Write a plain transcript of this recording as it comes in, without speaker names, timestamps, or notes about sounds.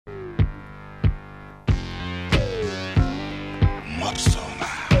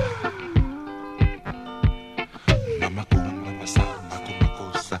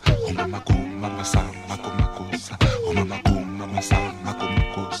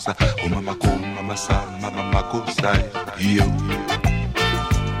makosa, mama sa, mama makosa, io,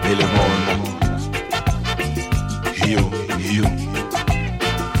 ele mona, io,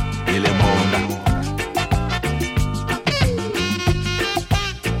 ele mona.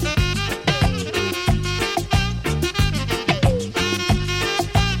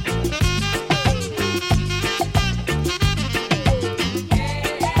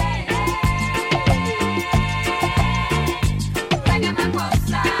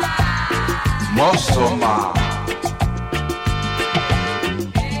 Mosoma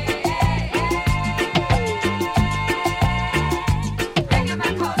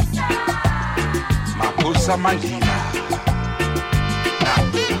Makosa Magina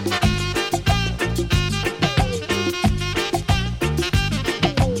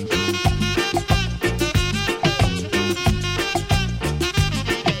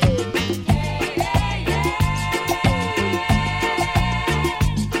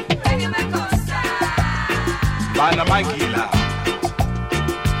Bana Magila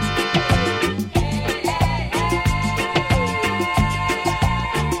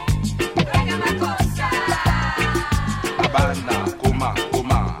Abana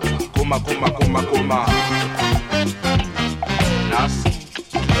Koma Nasi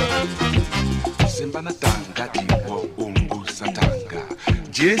Sembana tanga tipo umbu satanga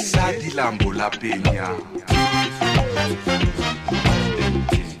Jesa di lambo la peña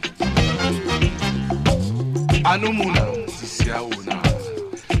Anumuna sisiauna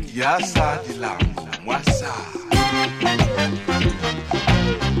Yasa di lambo mwasa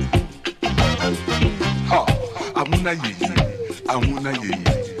Ha Amuna yeye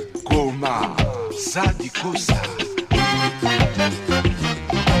Koma Sadi kosa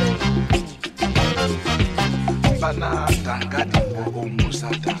Bana tanga di umbu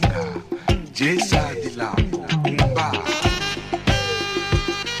satanga Jesa di lambo umba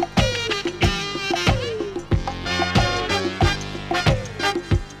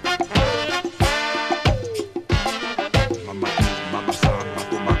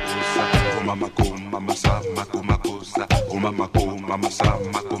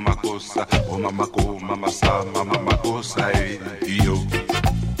Mama makosa io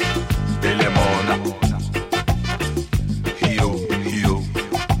Belemona io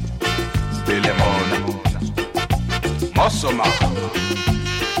Belemona Mosoma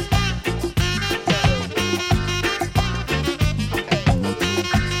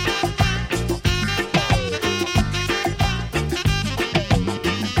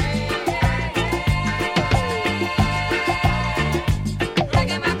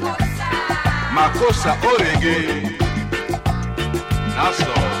Makosa orege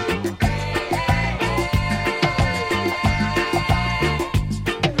Naso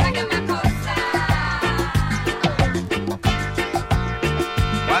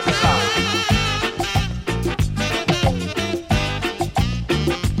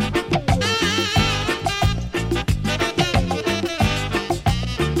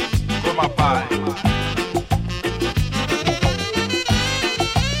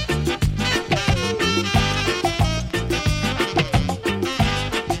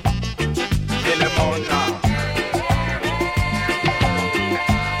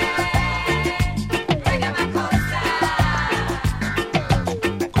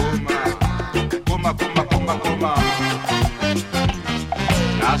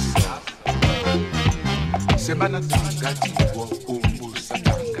Semana tanga tiwo umbu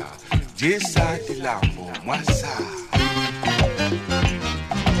satanga Jesa di lambo mwasa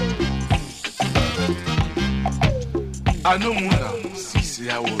Anumuna sisi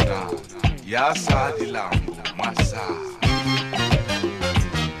yauna Yasa di lambo mwasa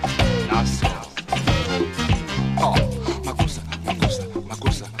Nasa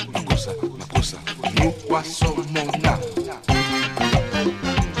Makosa Nukwa somona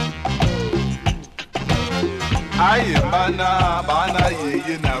Aye bana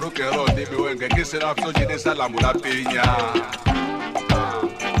yeye na rokero debe wenge kesera fso jine salamu la peña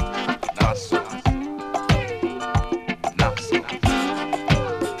Nasa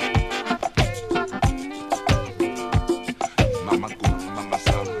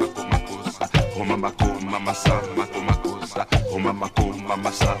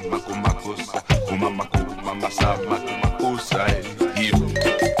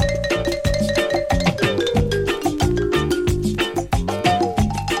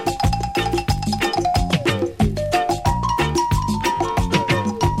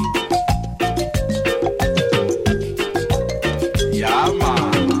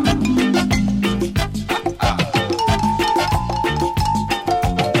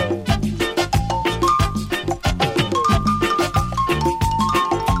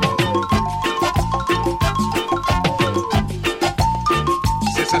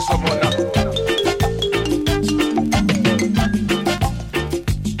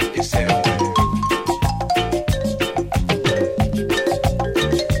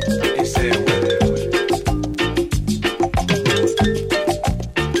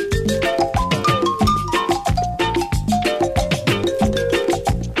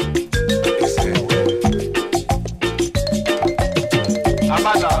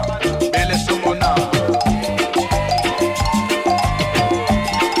Bana, Bele Sumona.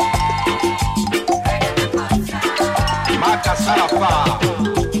 Maka Sarafa.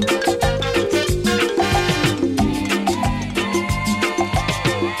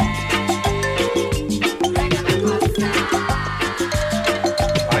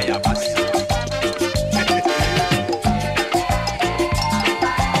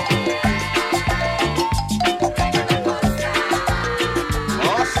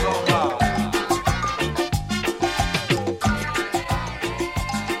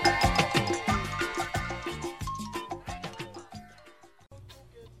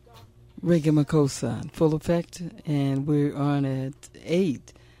 Reggae Makossa in full effect, and we're on at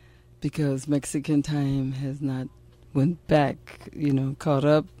 8 because Mexican time has not went back, caught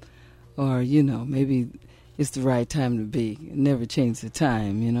up, or, maybe it's the right time to be. Never change the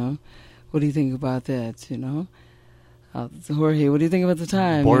time, What do you think about that, Jorge, what do you think about the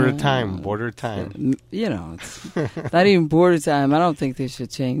time? Border time. It's not even border time. I don't think they should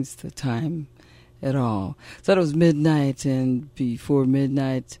change the time at all. So it was midnight, and before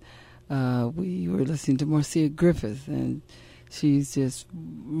midnight, we were listening to Marcia Griffith, and she's just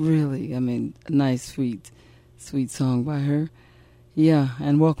really, a nice, sweet song by her. Yeah,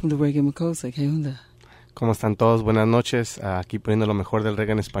 and welcome to Reggae Makossa. ¿Qué onda? ¿Cómo están todos? Buenas noches. Aquí poniendo lo mejor del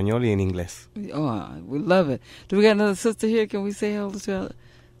reggae en español y en inglés. Oh, we love it. Do we got another sister here? Can we say hello to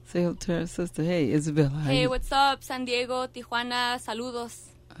our sister? Hey, Isabella. Hey, what's up? San Diego, Tijuana, saludos.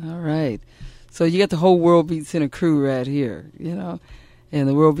 All right. So you got the whole World Beat Center crew right here, And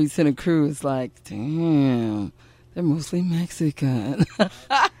the World Beat Center crew is like, damn, they're mostly Mexican.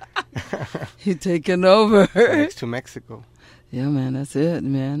 You're taking over. Next to Mexico. Yeah, man, that's it,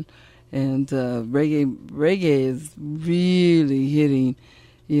 man. And reggae is really hitting,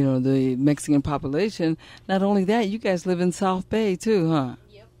 the Mexican population. Not only that, you guys live in South Bay too, huh?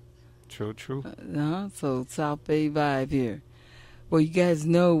 Yep. True. So South Bay vibe here. Well, you guys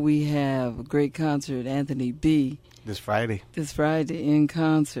know we have a great concert, Anthony B. This Friday in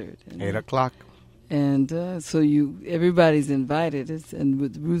concert. 8 o'clock. And so everybody's invited. And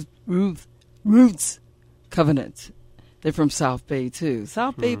with Roots Covenant. They're from South Bay, too.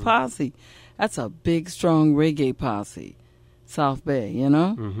 South Bay Posse. That's a big, strong reggae posse. South Bay,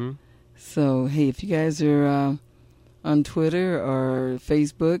 Mm-hmm. So, hey, if you guys are on Twitter or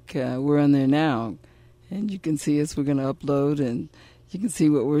Facebook, we're on there now. And you can see us. We're going to upload, and you can see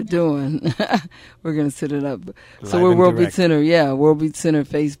what we're doing. We're going to set it up. So we're World Beat Center. Yeah, World Beat Center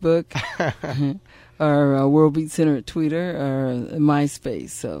Facebook. Or World Beat Center at Twitter or MySpace.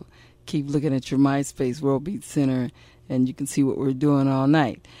 So keep looking at your MySpace, World Beat Center, and you can see what we're doing all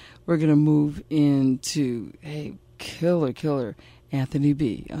night. We're going to move into, hey, killer, Anthony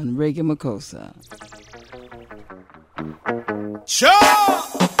B. on Reggae Makossa. Sure!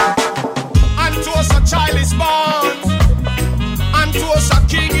 Unto us a child is born, unto us a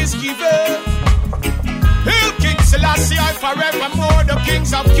king is given. Hail King Selassie, I forevermore, the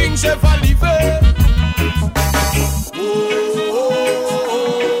kings of kings ever live.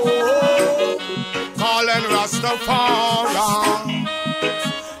 Calling Rastafari.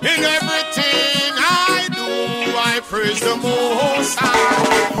 In everything I do, I praise the Most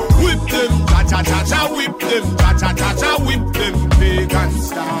High. Whip them, cha-cha-cha-cha, whip them, cha-cha-cha-cha, whip them, pagans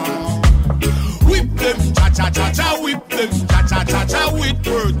down. Whip them, cha-cha-cha-cha, whip them, cha-cha-cha-cha, with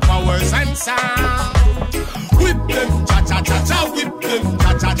word, powers and sound. Whip them, cha-cha-cha-cha, whip them,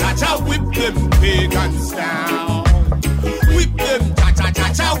 cha-cha-cha-cha, whip them, pagans down. Whip them,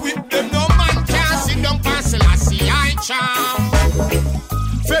 cha-cha-cha-cha, whip them, no man can sit down past Selassie, I charm.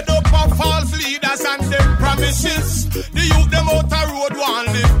 Fed up of false leaders and them promises. The youth them out the road want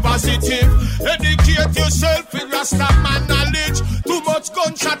live positive. Educate yourself with Rastaman knowledge. Too much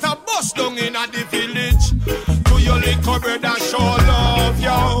gunshot and bust down in a the village. To your little brother show love,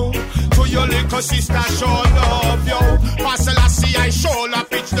 yo. To your little sister show love, yo. Pastor Lassie I show la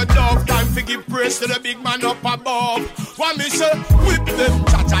pitch the dog. Time to give praise to the big man up above. What me say? Whip them,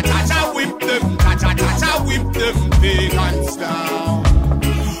 cha-cha-cha-cha, whip them, cha-cha-cha-cha, whip them, pagans down.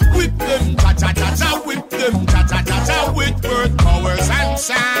 Whip them, cha-cha-cha-cha, whip them, cha-cha-cha-cha, with word, powers and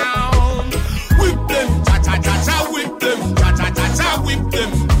sound. Whip them, cha-cha-cha-cha, whip them, cha-cha-cha-cha, whip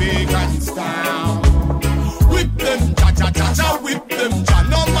them, pagans down. Whip them, cha-cha-cha-cha, whip them, cha.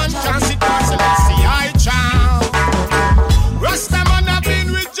 No man can sit down, so let's see I chant. Rastaman have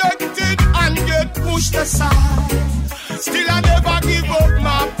been rejected and get pushed aside. Still I never give up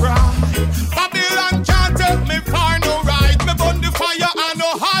my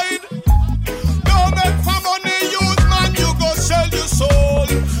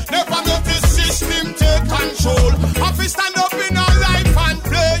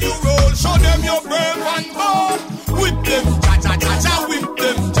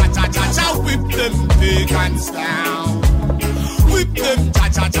pagans down. Whip them,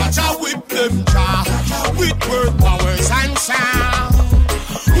 cha-cha-cha-cha, whip them, cha. With word powers and sound.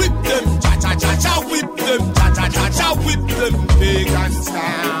 Whip them, cha-cha-cha-cha, whip them, cha-cha-cha-cha, whip them pagans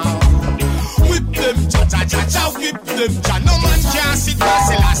down. Whip them, cha-cha-cha-cha, whip them, cha. No man can sit by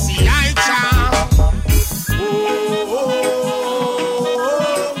Selassie, I cha.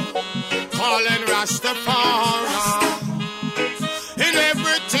 Calling Rastafari. In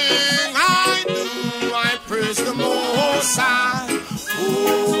everything I do, I praise the Most High.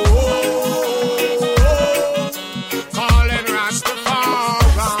 Calling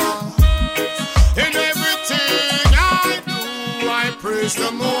Rastafari. In everything I do, I praise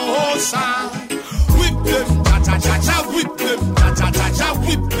the Most High. Whip them, cha-cha-cha-cha, whip them, cha-cha-cha-cha,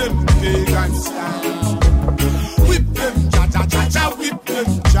 whip them, pagans down. Whip them, cha-cha-cha-cha, whip them,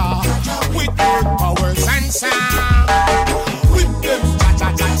 cha. With their powers and sound. Whip them,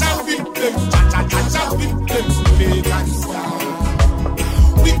 cha-cha-cha-cha, whip them, cha-cha-cha-cha, whip them, pagans down.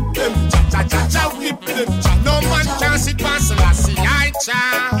 Whip them, cha-cha-cha-cha, whip them, cha. No man can sit past Selassie, I cha.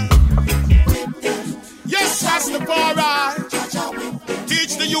 Yes, Rastafari.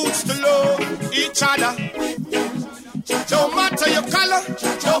 Teach the youths to love each other. No matter your color,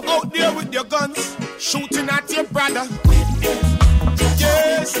 go out there with your guns, shooting at your brother.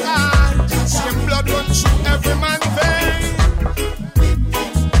 Yes, I see blood run through every man's vein.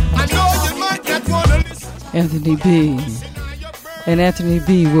 I know you might not want to listen. Anthony B. And Anthony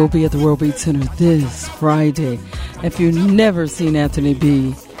B will be at the World Beat Center this Friday. If you've never seen Anthony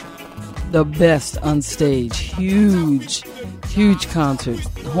B, the best on stage. Huge concert.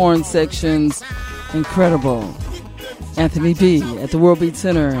 Horn sections, incredible. Anthony B at the World Beat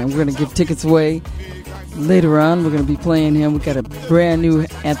Center, and we're going to give tickets away later on. We're going to be playing him. We got a brand new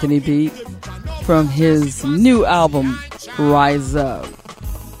Anthony B from his new album, Rise Up.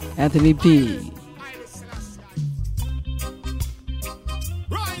 Anthony B.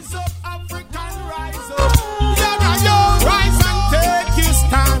 Rise up, African, rise up. Yeah, rise and take his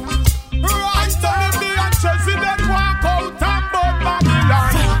stand. Rise to the and President walk out and burn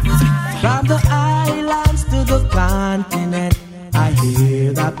Babylon. From the islands to the continent, I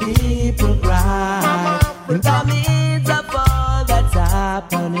hear the people cry. In the midst of all that's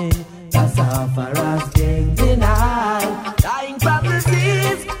happening, the sufferers being denied. Dying from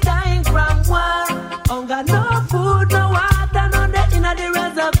disease, dying from war. Hunger, no food, no water, no net in the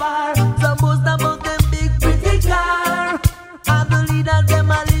reservoir. Some boast about them big pretty car. And the leaders, them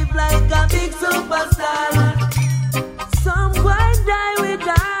a live like a big superstar. Some going die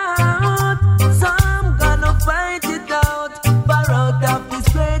without, some gonna fight it out. For out of this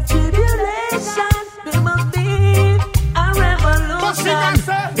great tribulation, there must be a revolution.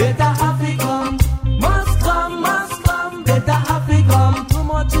 Better Africa must come, better Africa. Too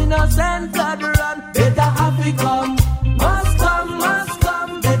much innocent blood run. Better Africa must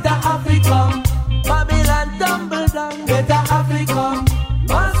come, better Africa. Babylon tumble down. Better Africa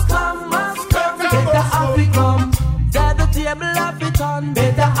must come, better Africa. Set the table of it on.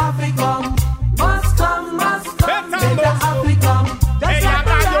 Better Africa must come, better Africa. Just like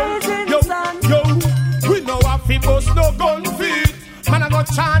the rising sun. Yo, we know a fi bust no gun feet. Man, I go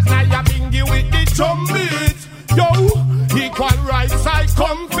chant like a bingy with the drum beat. Yo, equal rights I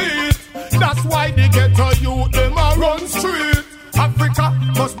compete. That's why the ghetto youth them a run street. Africa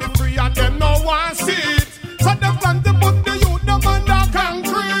must be free and them no one see it. So them plan to put the youth them under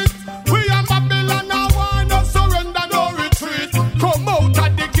concrete. We are Babylon now, why no surrender, no retreat. Come out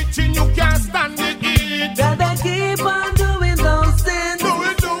of the kitchen, you can't stand the heat. That they keep on doing those things. Doing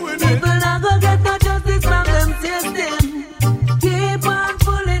it. People not gonna get no justice from them system. Keep on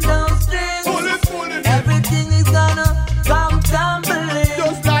pulling those strings. Pull it. Everything is gonna come tumbling.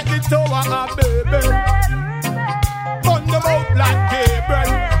 Just like the tower of Babel. Burn them out like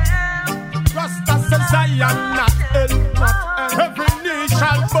Gabriel. Rasta says Zion, not hell. Every knee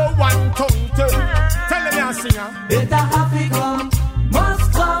shall bow and tongue tell. Tell them your singer. Better Africa must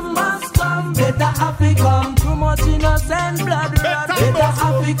come, better Africa. Too much innocent blood run. Better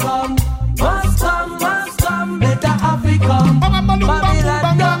Africa must come, better Africa.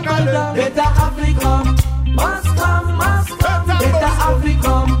 Babylon tumble down. Better Africa must come, better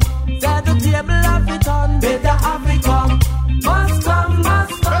Africa. Set the table of it on. Better Africa must come,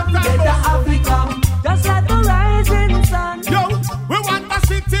 better Africa. Just like the rising sun. Yo, we want a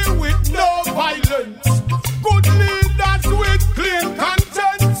city with no violence. Good leaders with clean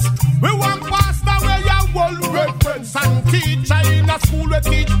conscience. We want pastor where you will reference. And teacher in a school where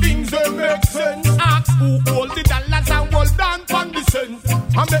teach things that make sense. Ask who hold the dollars and hold on from the cents.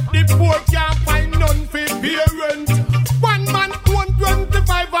 And make the poor can't find none for parents. One man own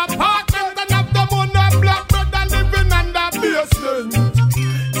 25 apartments and have the money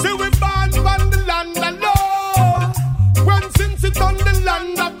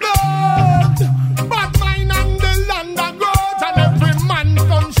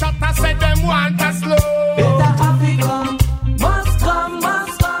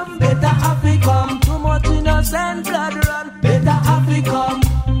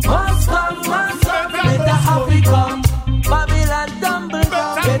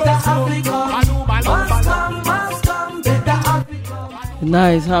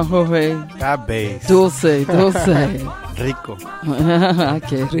Nice, huh, Jorge? That bass. Dulce, dulce. Rico.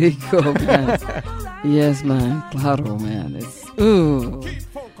 Que rico, man. Yes, man. Claro, man. It's, ooh.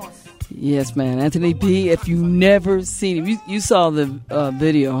 Yes, man. Anthony B., if you never seen him, you saw the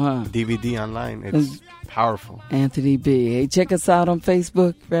video, huh? DVD online. It's powerful. Anthony B. Hey, check us out on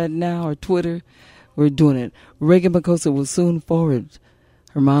Facebook right now or Twitter. We're doing it. Reagan Makosa will soon forward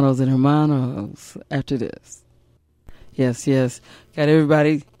Hermanos and Hermanos after this. Yes, yes. Got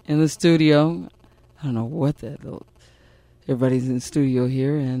everybody in the studio. I don't know what that little... Everybody's in the studio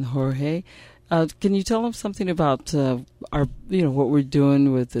here, and Jorge. Can you tell them something about our, what we're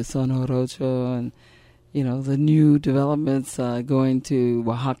doing with the Son Jarocho and, the new developments going to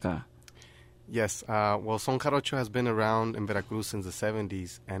Oaxaca? Yes. Well, Son Jarocho has been around in Veracruz since the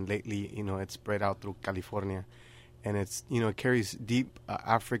 70s, and lately, it's spread out through California. And it's, it carries deep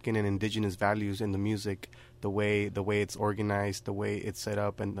African and indigenous values in the music, the way it's organized, the way it's set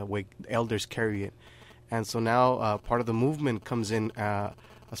up, and the way elders carry it. And so now part of the movement comes in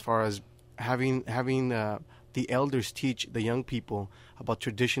as far as having the elders teach the young people about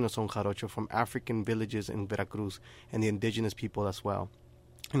traditional Son Jarocho from African villages in Veracruz and the indigenous people as well.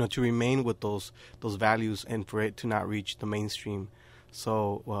 To remain with those values and for it to not reach the mainstream.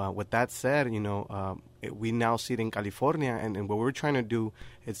 So with that said, we now see it in California, and what we're trying to do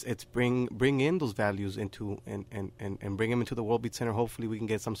is bring in those values into and bring them into the World Beat Center. Hopefully we can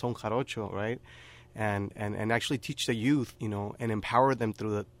get some Son Jarocho, right? And actually teach the youth, and empower them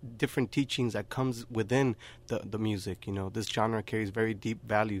through the different teachings that comes within the music. This genre carries very deep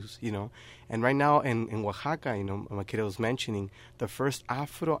values, And right now in Oaxaca, Makira was mentioning the first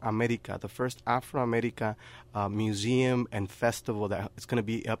Afro-America museum and festival that is going to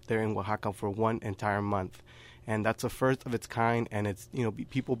be up there in Oaxaca for one entire month. And that's the first of its kind, and it's,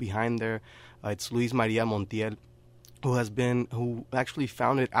 people behind there. It's Luis Maria Montiel, who actually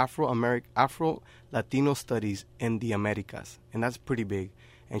founded Afro-Latino Studies in the Americas, and that's pretty big.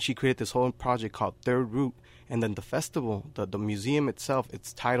 And she created this whole project called Third Root, and then the festival, the museum itself,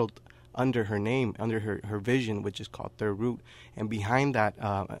 it's titled under her name, under her vision, which is called Third Root. And behind that,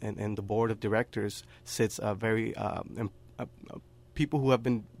 and the board of directors sits people who have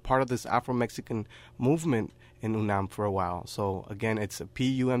been part of this Afro-Mexican movement in UNAM for a while. So again, it's a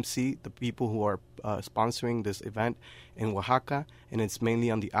PUMC, the people who are sponsoring this event in Oaxaca, and it's mainly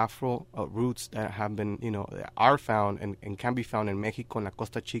on the Afro roots that have been, that are found and can be found in Mexico, in La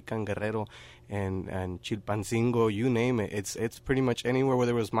Costa Chica, and Guerrero, and Chilpancingo, you name it. It's pretty much anywhere where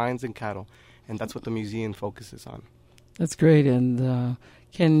there was mines and cattle, and that's what the museum focuses on. That's great. And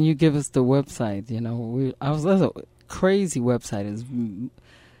can you give us the website? That's a crazy website.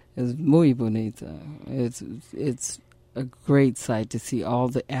 It's muy bonita. It's a great sight to see all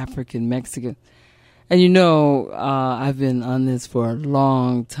the African Mexican. And I've been on this for a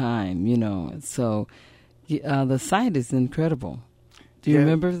long time, so the site is incredible. Do you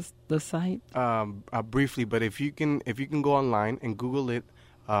remember the site? Briefly, but if you can go online and Google it,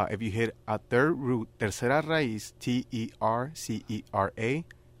 if you hit Third Root, Tercera Raíz,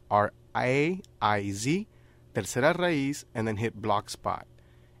 TERCERA-RAIZ, Tercera Raíz, and then hit Blogspot.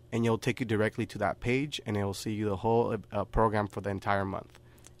 And you'll take you directly to that page, and it'll see you the whole program for the entire month.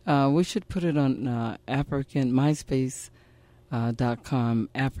 We should put it on MySpace.com,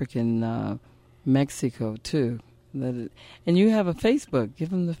 African Mexico, too. And you have a Facebook. Give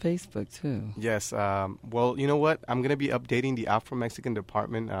them the Facebook, too. Yes. Well, you know what? I'm going to be updating the Afro-Mexican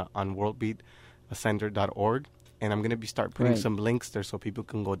department on worldbeatcenter.org. And I'm going to start putting some links there so people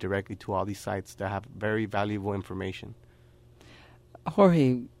can go directly to all these sites that have very valuable information.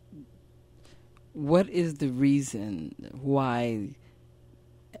 Jorge, what is the reason why,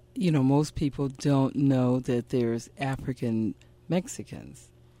 most people don't know that there's African Mexicans?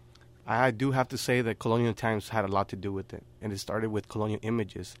 I do have to say that colonial times had a lot to do with it. And it started with colonial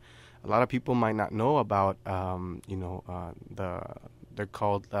images. A lot of people might not know about, they're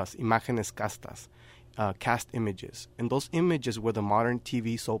called las imágenes castas. Cast images, and those images were the modern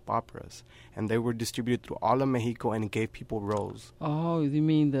TV soap operas, and they were distributed through all of Mexico, and it gave people roles. Oh, you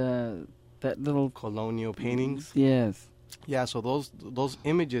mean that little colonial paintings? Yes. Yeah, so those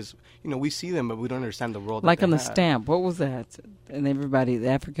images, we see them, but we don't understand the role. Like on the stamp, what was that? And everybody, the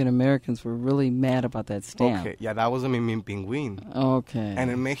African Americans, were really mad about that stamp. Okay, yeah, that was a Mimín Pingüín. Okay. And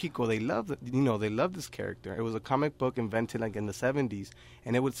in Mexico, they loved, they loved this character. It was a comic book invented like in the 70s,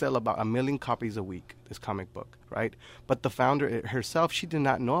 and it would sell about 1 million copies a week. This comic book, right? But the founder herself, she did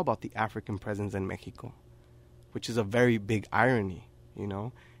not know about the African presence in Mexico, which is a very big irony,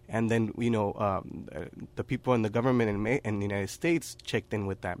 And then, the people in the government in the United States checked in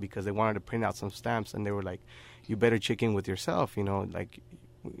with that because they wanted to print out some stamps, and they were like, you better check in with yourself, you know, like,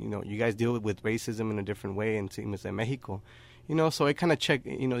 you know, you guys deal with racism in a different way in Mexico, you know, so it kind of checked,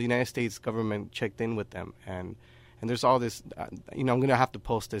 you know, the United States government checked in with them, and there's all this, you know, I'm going to have to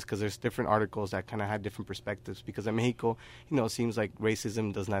post this because there's different articles that kind of have different perspectives, because in Mexico, you know, it seems like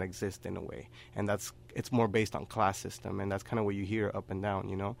racism does not exist in a way, and it's more based on class system, and that's kind of what you hear up and down,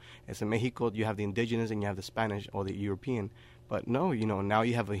 you know. As in Mexico, you have the indigenous and you have the Spanish or the European, but no, you know, now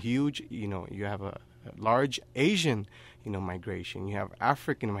you have a huge, you know, you have a large Asian, you know, migration. You have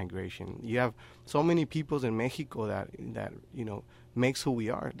African migration. You have so many peoples in Mexico that you know, makes who we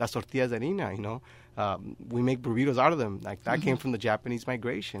are. Las tortillas de harina, you know. We make burritos out of them. Like, that came from the Japanese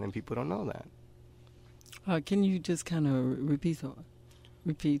migration, and people don't know that. Can you just kind of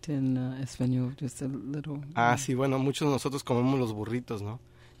repeat in español just a little? Sí, bueno, muchos de nosotros comemos los burritos, ¿no?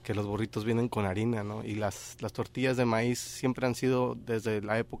 Que los burritos vienen con harina, ¿no? Y las tortillas de maíz siempre han sido desde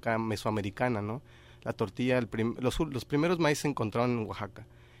la época mesoamericana, ¿no? La tortilla, los primeros maíz se encontraron en Oaxaca.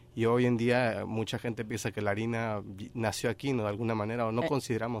 Y hoy en día mucha gente piensa que la harina nació aquí, ¿no? De alguna manera, o no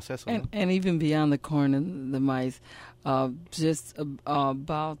consideramos eso, ¿no? And even beyond the corn and the maize, just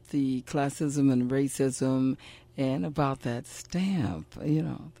about the classism and racism, and about that stamp, you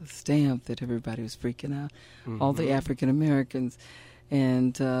know, the stamp that everybody was freaking out, all the African Americans.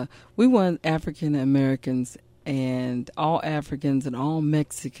 And we want African Americans and all Africans and all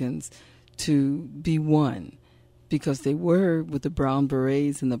Mexicans to be one, because they were with the Brown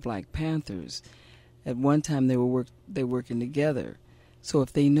Berets and the Black Panthers. At one time, they were working together. So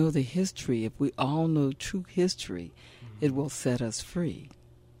if they know the history, if we all know true history, it will set us free.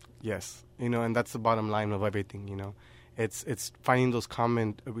 Yes, you know, and that's the bottom line of everything. You know, it's finding the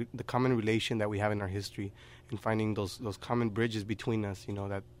common relation that we have in our history, and finding those common bridges between us. You know,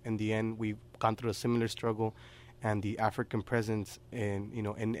 that in the end we've gone through a similar struggle, and the African presence in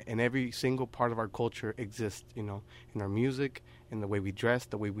every single part of our culture exists, you know, in our music, in the way we dress,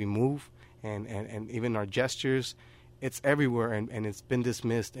 the way we move, and even our gestures. It's everywhere, and it's been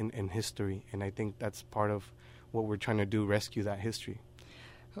dismissed in history. And I think that's part of what we're trying to do, rescue that history.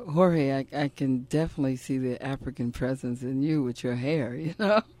 Jorge, I can definitely see the African presence in you with your hair, you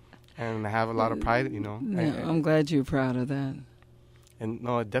know. And I have a lot of pride, you know. Yeah, I'm glad you're proud of that. And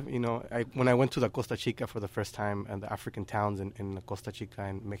no, you know, when I went to the Costa Chica for the first time, and the African towns in the Costa Chica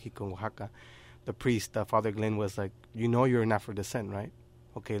in Mexico, Oaxaca, the priest, Father Glenn, was like, "You know, you're an Afro descent, right?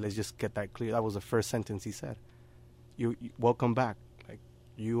 Okay, let's just get that clear." That was the first sentence he said. You welcome back. Like,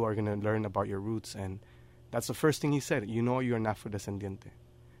 you are gonna learn about your roots, and that's the first thing he said. You know, you're an Afro descendiente.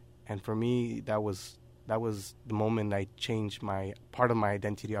 And for me, that was the moment I changed part of my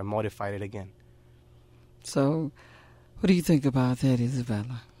identity. I modified it again. So, what do you think about that,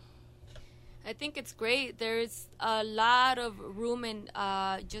 Isabella? I think it's great. There's a lot of room in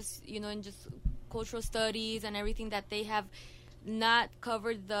just cultural studies and everything that they have not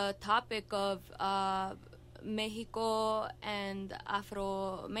covered the topic of Mexico and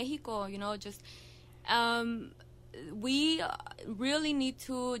Afro Mexico. You know, just we really need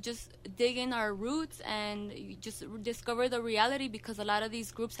to just dig in our roots and just discover the reality, because a lot of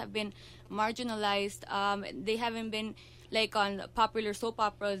these groups have been marginalized. They haven't been like on popular soap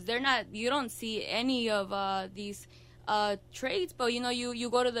operas. They're not. You don't see any of these traits, but you know, you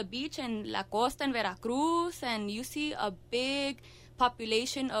go to the beach in La Costa in Veracruz, and you see a big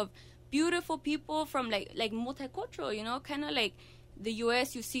population of beautiful people from like multicultural. You know, kind of like the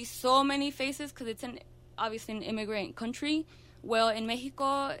U.S. You see so many faces because it's obviously an immigrant country. Well, in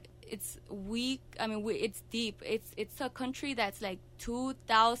Mexico, it's weak. I mean, it's deep. It's a country that's like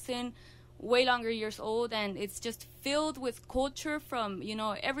 2,000 way longer years old, and it's just filled with culture from, you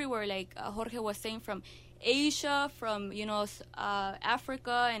know, everywhere, like Jorge was saying, from Asia, from, you know,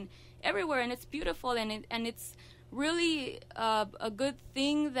 Africa, and everywhere, and it's beautiful, and it's really a good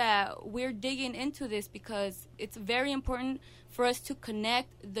thing that we're digging into this, because it's very important for us to connect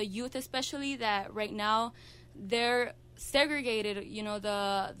the youth, especially that right now they're segregated, you know,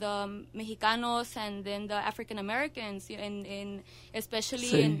 the Mexicanos and then the African Americans in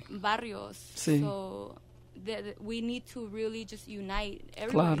especially in barrios. So we need to really just unite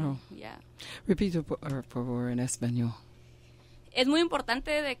everyone. Claro. Yeah. Repito por favor en español. Es muy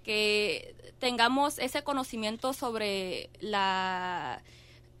importante de que tengamos ese conocimiento sobre las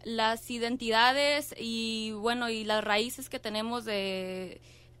identidades y bueno, y las raíces que tenemos de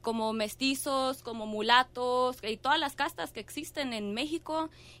como mestizos, como mulatos y todas las castas que existen en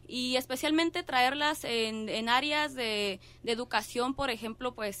México, y especialmente traerlas en áreas de educación, por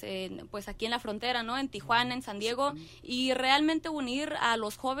ejemplo, pues aquí en la frontera, ¿no? En Tijuana, en San Diego, y realmente unir a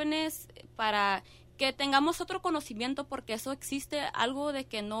los jóvenes para que tengamos otro conocimiento, porque eso existe, algo de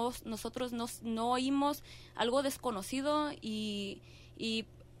que nosotros no oímos, algo desconocido, y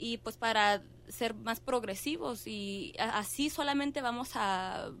pues para ser más progresivos, y así solamente vamos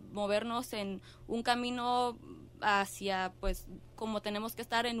a movernos en un camino hacia, pues, como tenemos que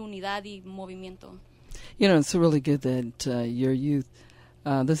estar en unidad y movimiento. You know, it's really good that your youth,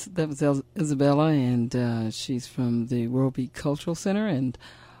 that was Isabella, and she's from the World Beat Cultural Center, and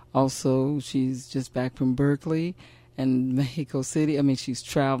also she's just back from Berkeley and Mexico City. I mean, she's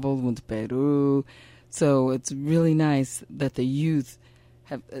traveled, went to Peru, so it's really nice that the youth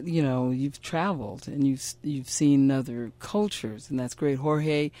have, you know, you've traveled and you've seen other cultures, and that's great.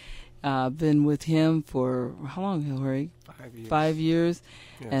 Jorge, been with him for how long, Jorge? 5 years. 5 years,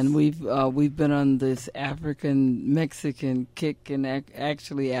 Yes. and we've been on this African Mexican kick, and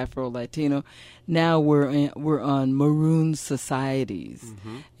actually Afro Latino. Now we're on Maroon Societies,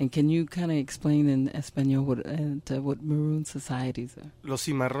 and can you kind of explain in español what Maroon Societies are? Los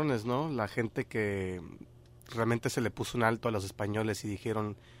cimarrones, ¿no? La gente que realmente se le puso un alto a los españoles y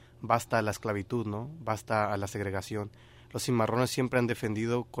dijeron basta a la esclavitud, ¿no? Basta a la segregación. Los cimarrones siempre han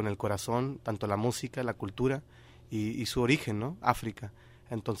defendido con el corazón tanto la música, la cultura y su origen, ¿no? África.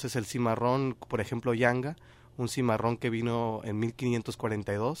 Entonces el cimarrón, por ejemplo, Yanga, un cimarrón que vino en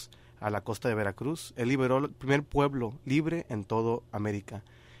 1542 a la costa de Veracruz, él liberó el primer pueblo libre en toda América.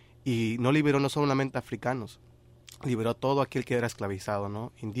 Y no liberó no solamente africanos, liberó todo aquel que era esclavizado,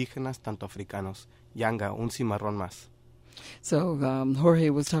 ¿no? Indígenas, tanto africanos. Yanga, un cimarrón más. So Jorge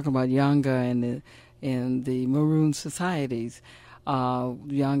was talking about Yanga and the Maroon Societies.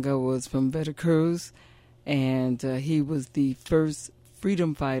 Yanga was from Veracruz, and he was the first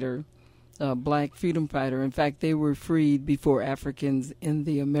freedom fighter, black freedom fighter. In fact, they were freed before Africans in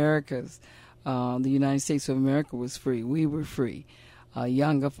the Americas. The United States of America was free. We were free.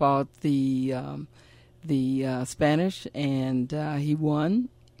 Yanga fought the Spanish, and he won,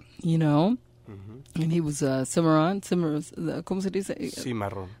 you know. And he was Cimarron, ¿cómo se dice?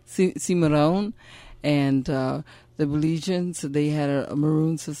 Cimarrón. Cimarron. And the Belizeans, they had a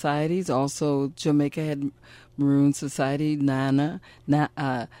Maroon Societies. Also, Jamaica had Maroon Society, Nanny,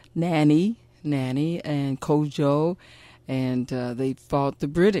 and Kojo, and they fought the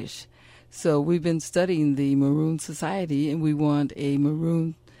British. So we've been studying the Maroon Society, and we want a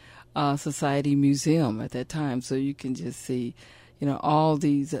Maroon Society museum at that time, so you can just see, you know, all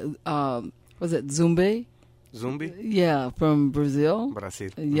these. Was it Zumbi? Zumbi? Yeah, from Brazil. Brasil.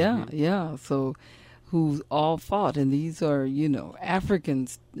 Yeah, yeah. So, who all fought, and these are, you know,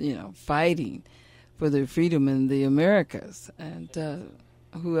 Africans, you know, fighting for their freedom in the Americas. And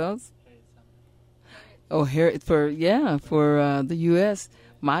who else? Oh, for the U.S.,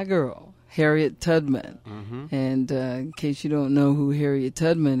 my girl, Harriet Tubman. And in case you don't know who Harriet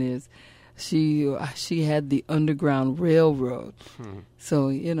Tubman is, she had the Underground Railroad. So,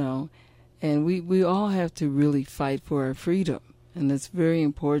 you know, and we all have to really fight for our freedom, and that's very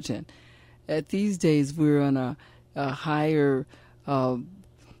important. At these days, we're on a higher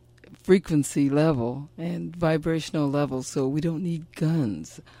frequency level and vibrational level, so we don't need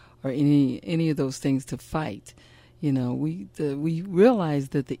guns or any of those things to fight. You know, we realize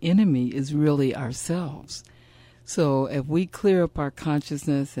that the enemy is really ourselves. So if we clear up our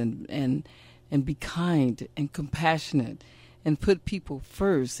consciousness and be kind and compassionate and put people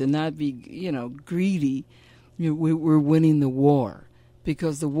first and not be, you know, greedy, we're winning the war,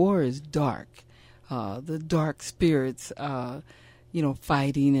 because the war is dark. The dark spirits, you know,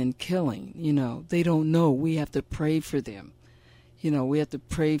 fighting and killing, you know, they don't know. We have to pray for them. You know, we have to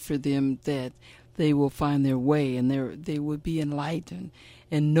pray for them that they will find their way and they will be enlightened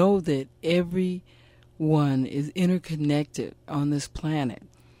and know that everyone is interconnected on this planet.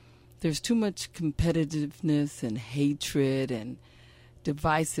 There's too much competitiveness and hatred and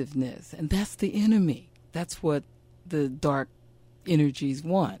divisiveness, and that's the enemy. That's what the dark energies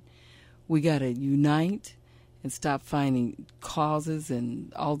want. We got to unite and stop finding causes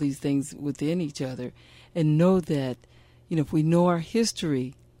and all these things within each other, and know that, you know, if we know our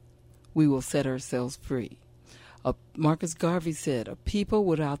history, we will set ourselves free. Marcus Garvey said, a people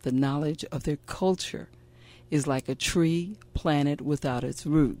without the knowledge of their culture is like a tree planted without its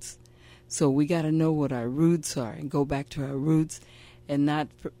roots. So we got to know what our roots are and go back to our roots, and not,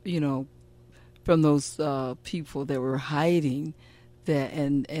 you know, from those people that were hiding that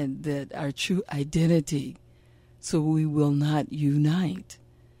and that our true identity. So we will not unite.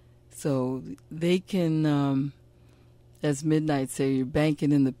 So they can, as Midnight say, you're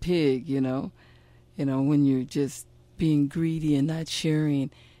banking in the pig, you know, when you're just being greedy and not sharing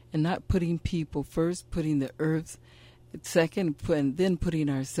and not putting people first, putting the earth second, and then putting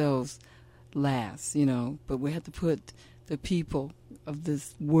ourselves last, but we have to put the people of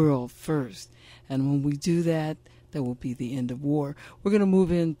this world first. And when we do that, that will be the end of war. We're going to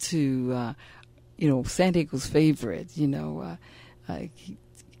move into, San Diego's favorite, this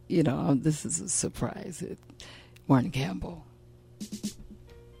is a surprise. Martin Campbell.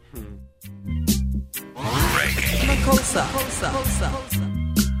 Makosa.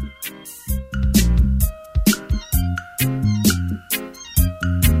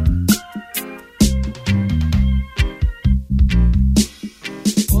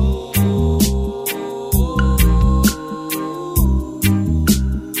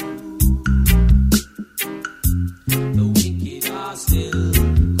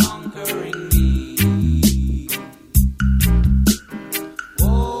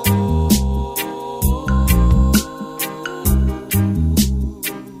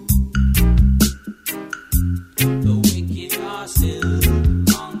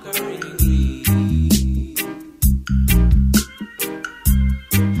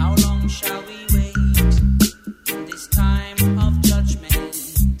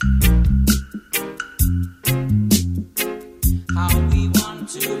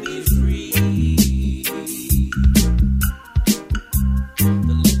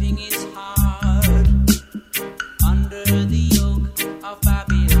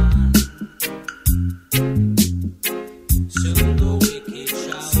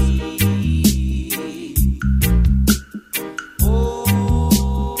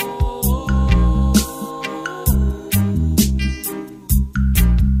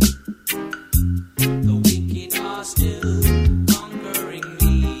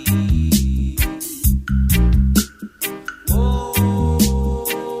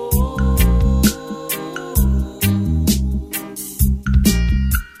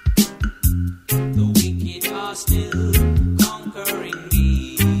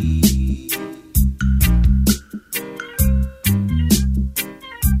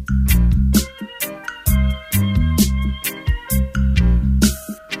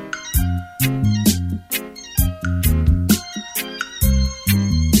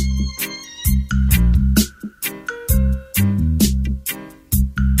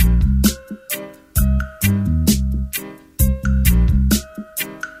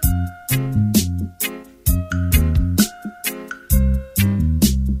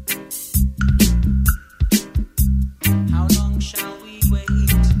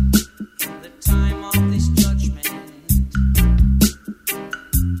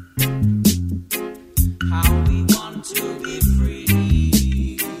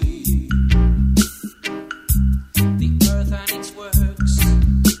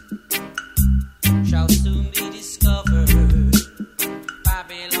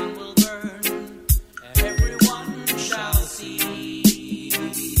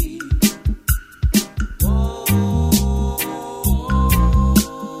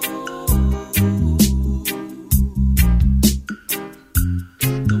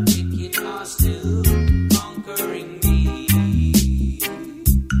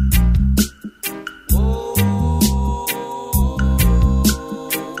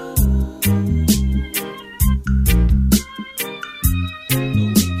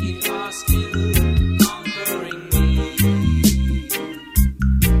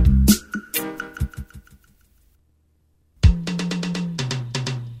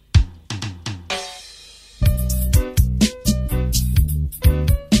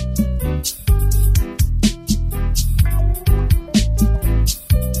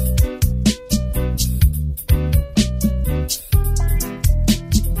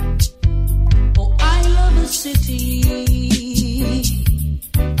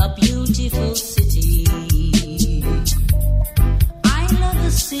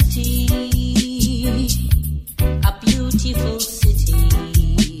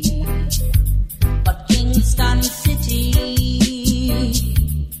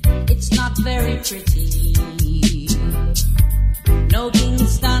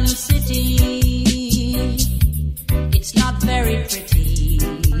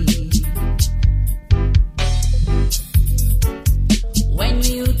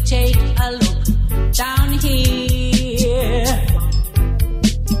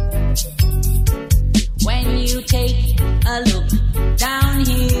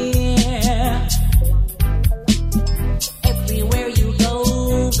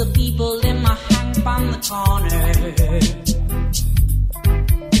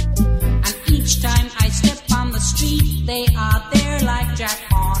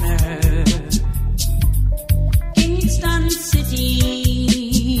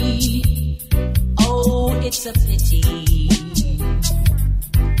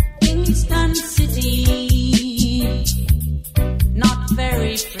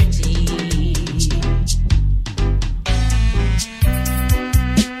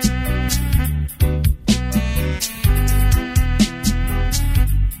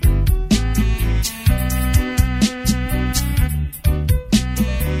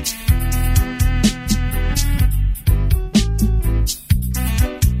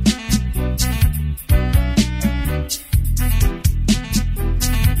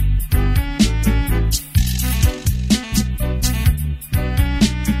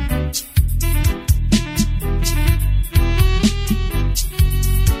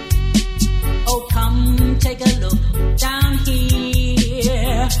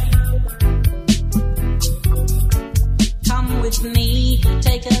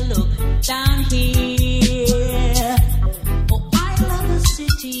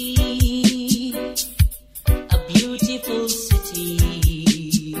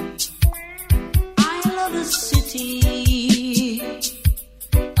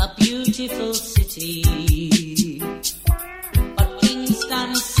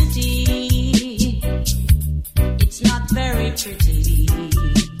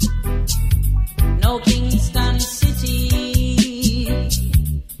 know Kingston City,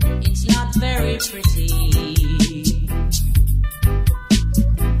 it's not very pretty.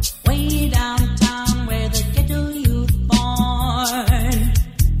 Way downtown where the ghetto youth born,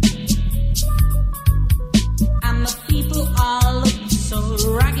 and the people all look so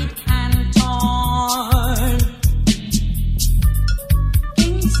ragged and torn.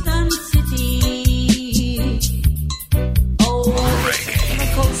 Kingston City, oh,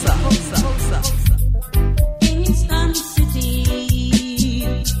 Closer. Kingston City,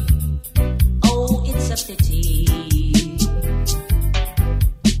 oh, it's a pity.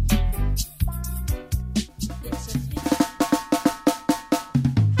 It's a pity.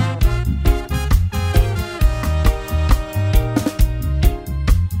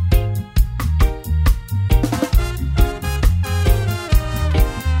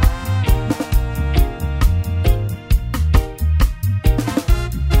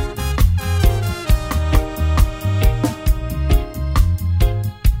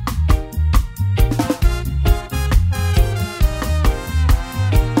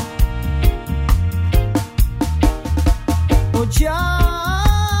 Oh, ya.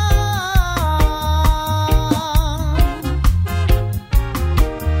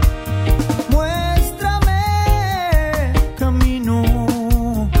 Muéstrame camino.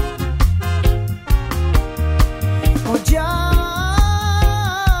 Oh, ya.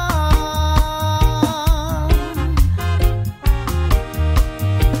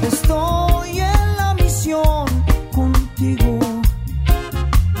 Estoy en la misión contigo.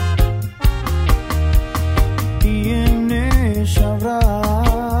 Y en ella habrá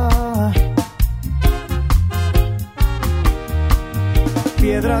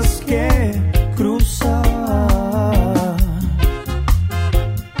piedras que cruzar.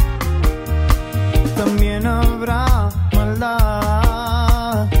 También habrá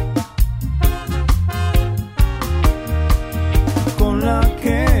maldad con la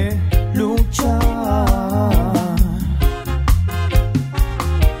que luchar.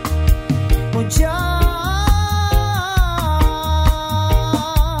 Oh, ya.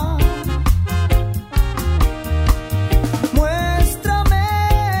 Muéstrame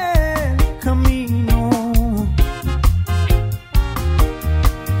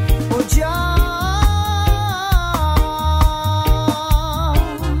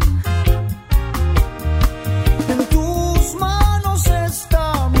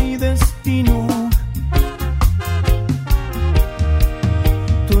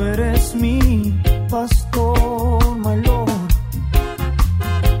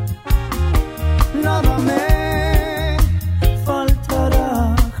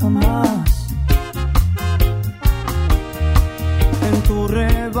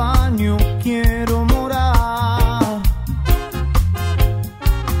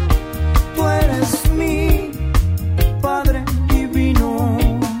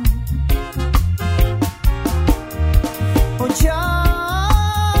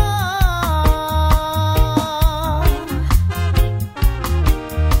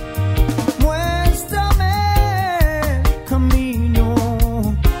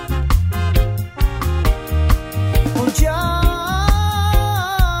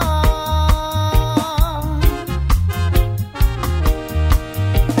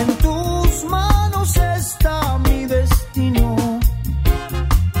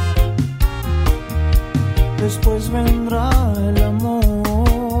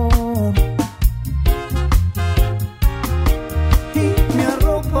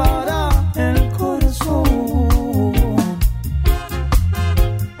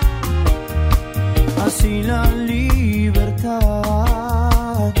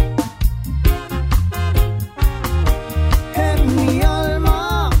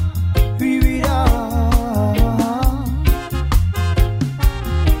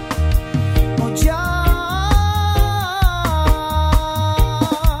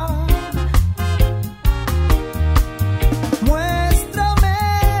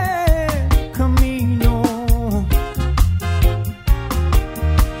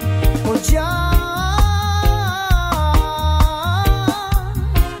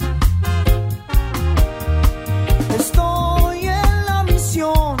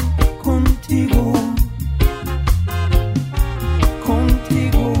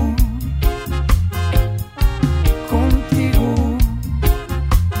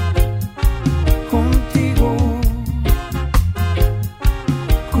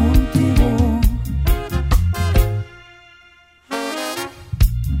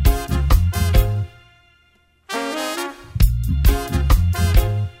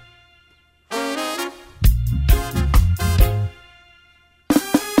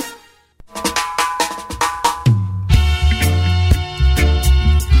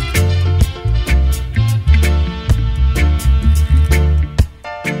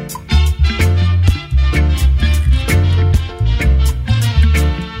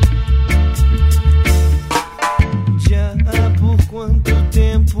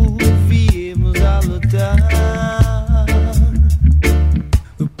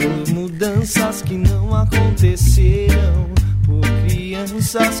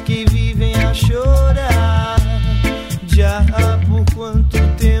crianças que vivem a chorar. Já por quanto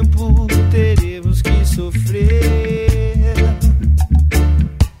tempo teremos que sofrer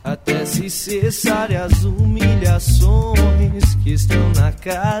até se cessarem as humilhações que estão na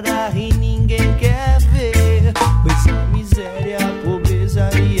cara e ninguém quer ver? Pois a miséria, a pobreza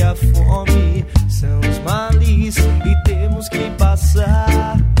e a fome são os males e temos que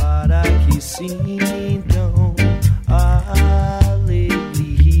passar para que sintam alegrias.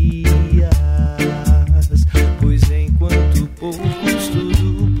 Pois enquanto poucos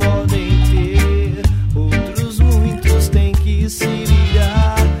tudo podem ter, outros muitos têm que se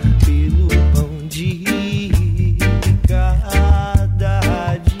virar pelo pão de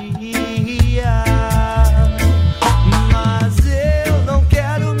cada dia. Mas eu não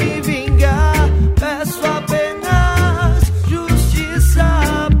quero me vingar, peço apenas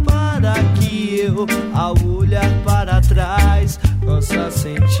justiça para que eu, ao olhar para trás, possa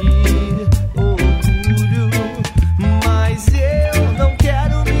sentir orgulho. Mas eu não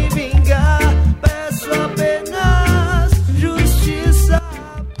quero me vingar, peço apenas justiça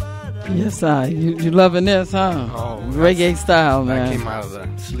para... Yes, you loving this, huh? Oh, Reggae style, That man. came out of the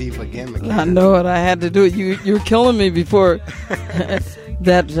sleeve again. I know it. I had to do it. You're killing me before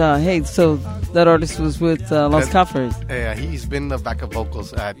that. Hey, so that artist was with Los Cafres. Yeah, he's been the backup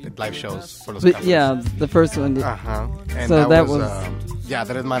vocals at live shows for Los But, Cafres. yeah, the first one. Uh-huh. And So that was- yeah,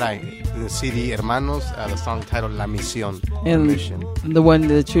 that is Maray. The CD Hermanos, the song titled La Misión. And Mission. the one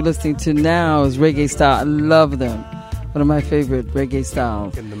that you're listening to now is reggae style. I love them. One of my favorite reggae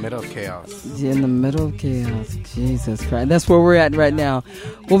styles. In the middle of chaos. In the middle of chaos. Jesus Christ. That's where we're at right now.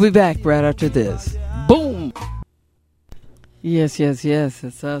 We'll be back right after this. Boom! Yes.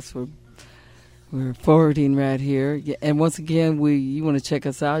 It's us. We're forwarding right here. Yeah, and once again, you want to check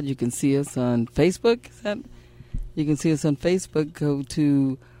us out, you can see us on Facebook. You can see us on Facebook. Go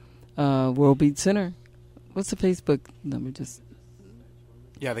to World Beat Center. What's the Facebook number?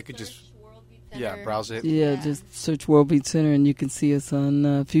 Yeah, they could just browse it. Just search World Beat Center, and you can see us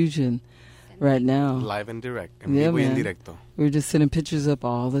on Fusion right now. Live and direct. En Yeah, vivo y en man. directo. We're just sending pictures up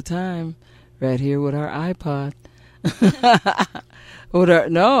all the time, right here with our iPod. With our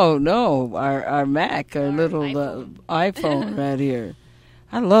Mac, our little iPhone right here.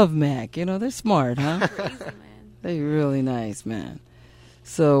 I love Mac. They're smart, huh? Crazy, man. They're really nice, man.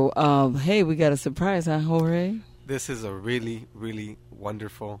 So, hey, we got a surprise, huh, Jorge? This is a really, really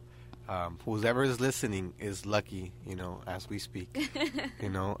wonderful. Whoever is listening is lucky, as we speak.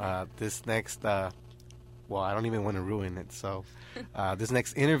 This next, I don't even want to ruin it. So, this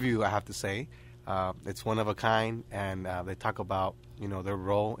next interview, I have to say, it's one of a kind, and they talk about, their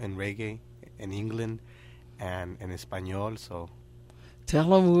role in reggae in England and in Espanol. So, Tell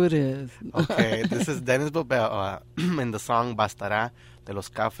them who it is. okay, this is Dennis Bobel in the song Bastará de Los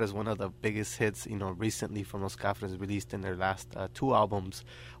Cafres, one of the biggest hits, recently from Los Cafres, released in their last 2 albums,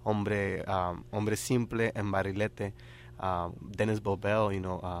 Hombre Simple and Barilete. Dennis Bobel,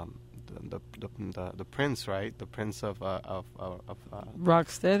 the prince, right? The prince of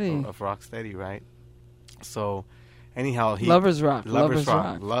Rocksteady. Of Rocksteady, right? So, anyhow, Lovers Rock. Lovers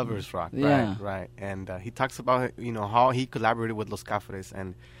Rock. Yeah. Right. And he talks about how he collaborated with Los Cafres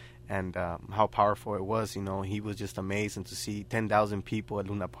and how powerful it was. He was just amazing to see 10,000 people at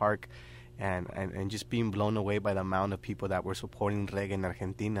Luna Park, and just being blown away by the amount of people that were supporting reggae in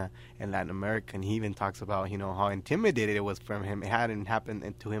Argentina and Latin America. And he even talks about how intimidated it was from him. It hadn't happened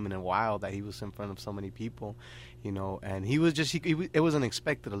to him in a while that he was in front of so many people, and he was just it was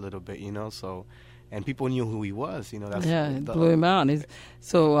unexpected a little bit, so. And people knew who he was, That's It blew him out.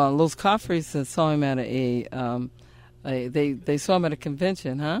 So Los Cafres saw him at they saw him at a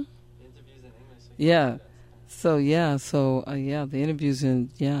convention, huh? Yeah. So the interviews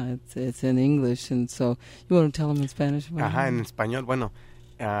it's in English, and so you want to tell them in Spanish? Ajá, en español. Bueno,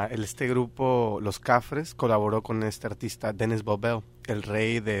 este grupo Los Cafres colaboró con este artista Dennis Bobel, el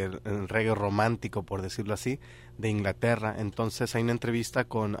rey del reggae romántico, por decirlo así, de Inglaterra. Entonces hay una entrevista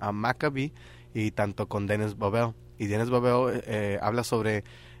con Maccabee y tanto con Dennis Bobel. Y Dennis Bobel habla sobre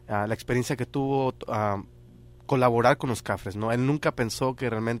la experiencia que tuvo colaborar con los Cafres, ¿no? Él nunca pensó que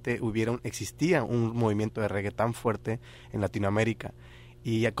realmente existía un movimiento de reggae tan fuerte en Latinoamérica.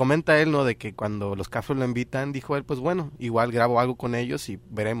 Y comenta él, ¿no? De que cuando los Cafres lo invitan, dijo él, pues bueno, igual grabo algo con ellos y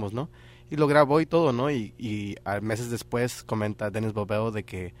veremos, ¿no? Y lo grabó y todo, ¿no? Y meses después comenta Dennis Bobel de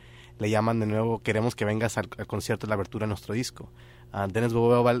que le llaman de nuevo, queremos que vengas al concierto de la abertura de nuestro disco. Dennis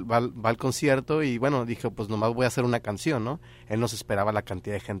Bobel va al concierto y bueno, dijo, pues nomás voy a hacer una canción, ¿no? Él no se esperaba la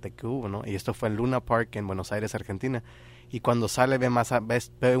cantidad de gente que hubo, ¿no? Y esto fue en Luna Park en Buenos Aires, Argentina. Y cuando sale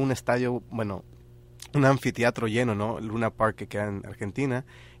ve un estadio, bueno, un anfiteatro lleno, ¿no? Luna Park, que queda en Argentina,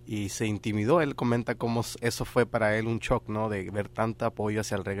 y se intimidó. Él comenta cómo eso fue para él un shock, ¿no? De ver tanto apoyo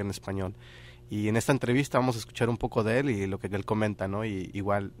hacia el reggae en español. Y en esta entrevista vamos a escuchar un poco de él y lo que él comenta, ¿no? Y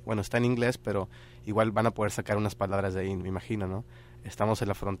igual, bueno, está en inglés, pero igual van a poder sacar unas palabras de ahí, me imagino, ¿no? Estamos en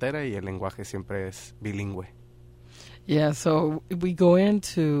la frontera y el lenguaje siempre es bilingüe. Yeah, so we go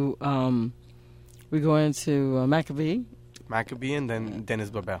into Maccabee. Maccabee and then Dennis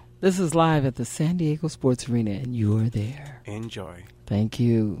Babel. This is live at the San Diego Sports Arena, and you are there. Enjoy. Thank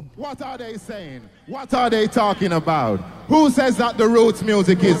you. What are they saying? What are they talking about? Who says that the roots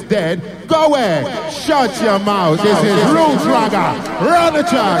music is dead? Go away. Shut your mouth. This is Roots Ragga. Run the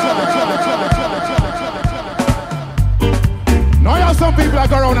track. Now you have some people that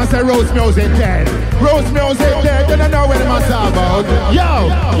go around and say roots music dead. Roots music dead, they don't know what them a talk about.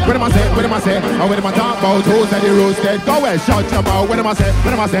 Yo, what them a say, what them a say, or what them a talk about, who said the roots dead? Go away, shut your mouth. What them a say, what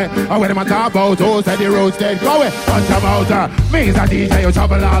them a say, or what them a talk about, who said the roots dead? Go away, shut your mouth. Me's a DJ, you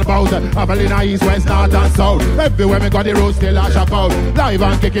travel all about. Travel in the east, west, north and south. Everywhere me got the roots still a shock out. Live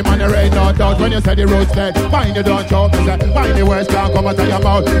and kick him on the rain, no doubt. When you say the roots dead, find the don't choke. Find the words can't come out of your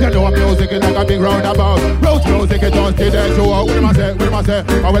mouth. You know music is like a big roundabout. Roots music is just still there to out. What them a say, what them a say,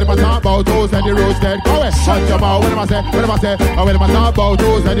 or what them a talk about, who said the roots dead? Go away, shut your mouth. What them a say, what them a say, or what them a talk about,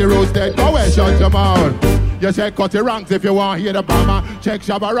 who said the roots dead? Go away, shut your mouth. You check Cutty Ranks if you want to hear the bomber. Check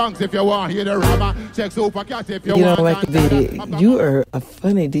Shabba Ranks if you want to hear the rammer. Check Super Cat if you want to Maccabee, you are a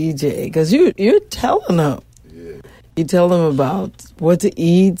funny DJ because you're telling them. Yeah. You tell them about what to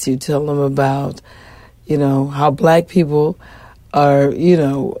eat. You tell them about, how black people are,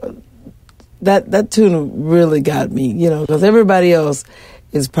 that tune really got me, because everybody else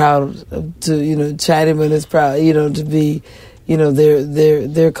is proud to, Chinaman is proud, to be,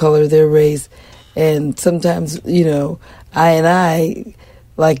 their color, their race. And sometimes, I,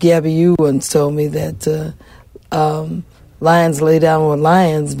 like Yabby U once told me that lions lay down with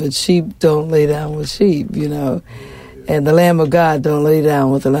lions, but sheep don't lay down with sheep, And the Lamb of God don't lay down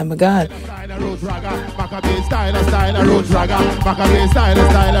with the Lamb of God. What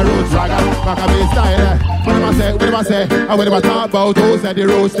am I say? What am I talk about? Who said the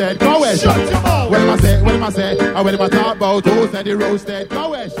roasted? Go away, shut your mouth. What am I say? What am I say? What am I talk about? Who said the roasted? Go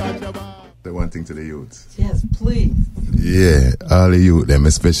away, shut your mouth. The one thing to the youth. Yes, please. Yeah, all the youth, them,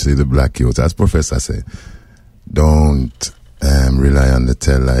 especially the black youth. As Professor said, don't rely on the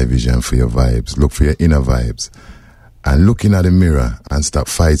television for your vibes. Look for your inner vibes. And look in the mirror and stop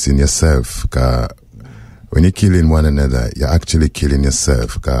fighting yourself. Because when you're killing one another, you're actually killing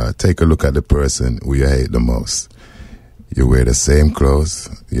yourself. Because take a look at the person who you hate the most. You wear the same clothes,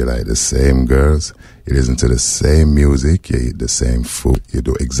 you like the same girls, you listen to the same music, you eat the same food, you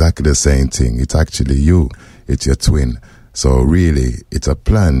do exactly the same thing. It's actually you, it's your twin. So really, it's a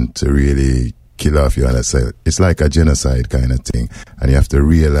plan to really kill off your other self. It's like a genocide kind of thing, and you have to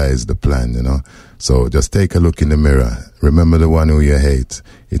realize the plan, So just take a look in the mirror. Remember the one who you hate.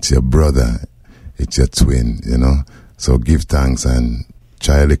 It's your brother, it's your twin, So give thanks and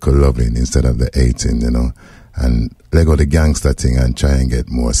try a little loving instead of the hating, And let go the gangster thing and try and get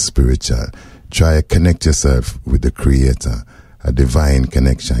more spiritual. Try to connect yourself with the Creator, a divine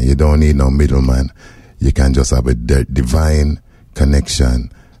connection. You don't need no middleman. You can just have a divine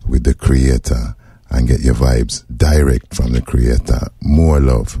connection with the Creator and get your vibes direct from the Creator. More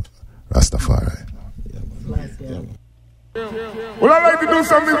love, Rastafari. Well, I'd like to do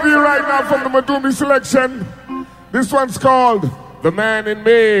something for you right now from the Madumi selection. This one's called The Man in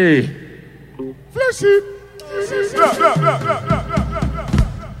Me. Flesh it.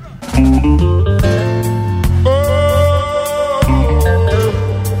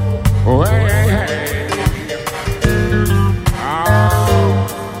 Oh, hey, hey, hey.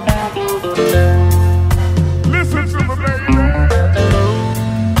 Listen to me, baby.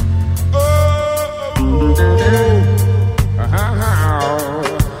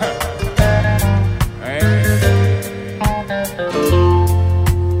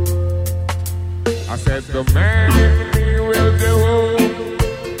 I said the man in me will do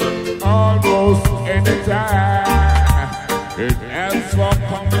almost any time. It asks for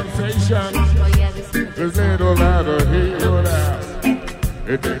compensation. This little matter he would ask.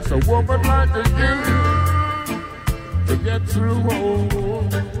 It takes a woman like you to get through.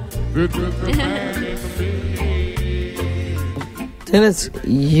 This is the man in me. Dennis,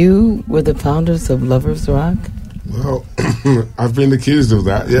 you were the founders of Lovers Rock? Well, I've been accused of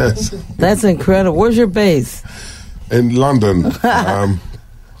that, yes. That's incredible. Where's your base? In London. Towards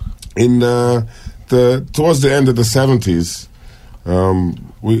the end of the 70s,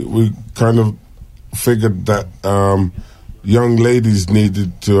 we kind of figured that young ladies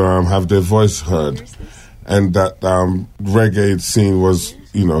needed to have their voice heard, and that reggae scene was,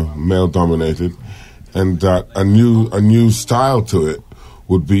 male dominated, and that a new style to it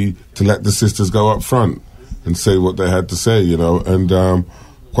would be to let the sisters go up front and say what they had to say, and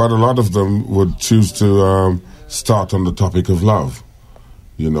quite a lot of them would choose to start on the topic of love,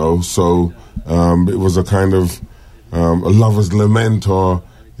 so it was a kind of a lover's lament, or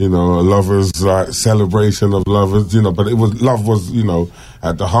a lover's celebration of lovers, but love was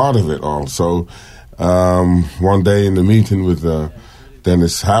at the heart of it all. So one day in the meeting with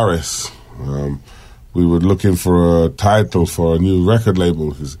Dennis Harris, we were looking for a title for a new record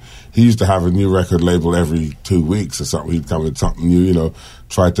label. He used to have a new record label every 2 weeks or something. He'd come with something new,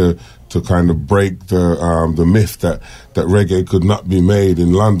 try to kind of break the myth that reggae could not be made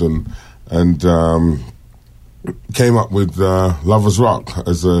in London, and came up with Lovers Rock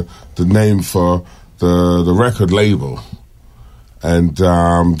as the name for the record label. And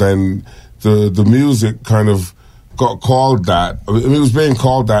then the music kind of got called that. I mean, it was being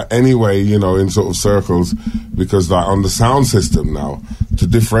called that anyway, in sort of circles, because on the sound system now, to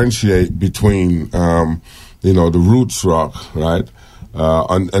differentiate between, the roots rock, right?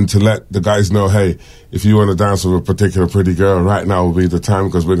 And to let the guys know, hey, if you want to dance with a particular pretty girl, right now will be the time,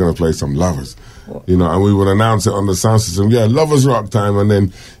 because we're going to play some Lovers. And we would announce it on the sound system, Lovers Rock time, and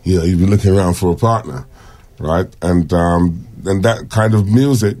then, you'd be looking around for a partner, right? And that kind of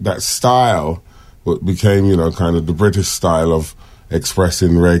music, that style, what became, kind of the British style of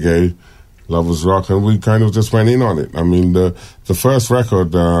expressing reggae, Lovers Rock, and we kind of just went in on it. I mean, the first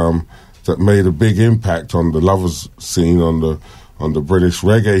record that made a big impact on the Lovers scene, on the British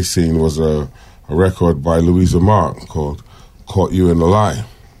reggae scene, was a record by Louisa Mark called Caught You in a Lie.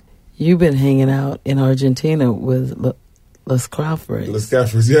 You've been hanging out in Argentina with Les Crawford. Les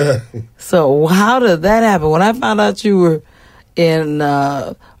Crawford, yeah. So how did that happen? When I found out you were in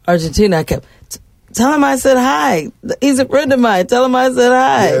Argentina, I kept... Tell him I said hi. He's a friend of mine. Tell him I said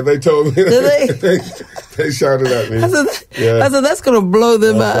hi. Yeah, they told me. Did they? They shouted at me. I said that's going to blow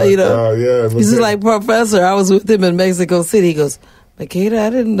them out, Oh, yeah. He's just like, Professor, I was with him in Mexico City. He goes, Makeda, I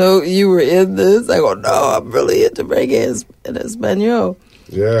didn't know you were in this. I go, no, I'm really into reggae and Espanol.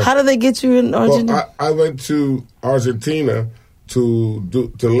 Yeah. How did they get you in Argentina? Well, I went to Argentina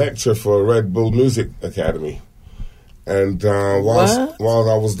to lecture for Red Bull Music Academy. And while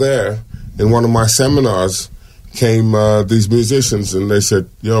I was there, in one of my seminars came these musicians, and they said,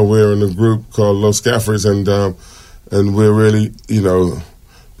 we're in a group called Los Caffreys, and we're really,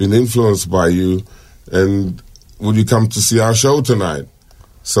 being influenced by you, and would you come to see our show tonight?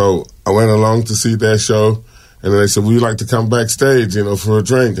 So I went along to see their show, and then they said, would you like to come backstage, for a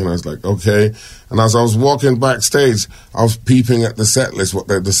drink? And I was like, okay. And as I was walking backstage, I was peeping at the set list,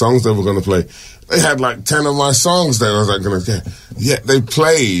 the songs they were going to play. They had like 10 of my songs there. I was like, they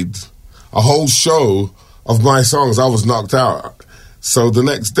played a whole show of my songs. I was knocked out. So the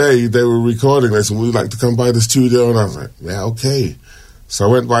next day, they were recording. They said, would you like to come by the studio? And I was like, yeah, okay. So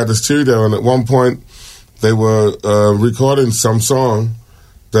I went by the studio, and at one point, they were recording some song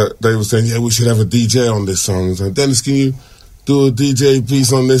that they were saying, we should have a DJ on this song. I was like, Dennis, can you do a DJ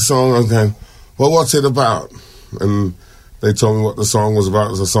piece on this song? I was going, well, what's it about? And they told me what the song was about.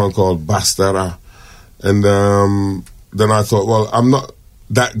 It was a song called Bastara. And then I thought, well, I'm not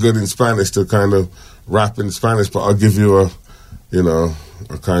that good in Spanish to kind of rap in Spanish, but I'll give you a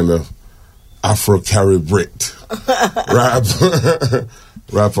kind of Afro-Caribbean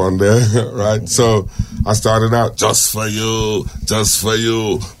rap on there, right? So I started out, just for you,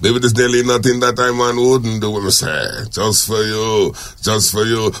 baby, there's nearly nothing that I man wouldn't do with me say, just for you.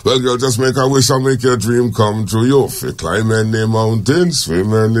 Well, girl, just make a wish and make your dream come true. You fi climb any mountains,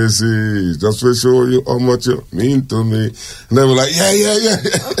 swim any seas, just to show you how much you mean to me. And they were like, yeah.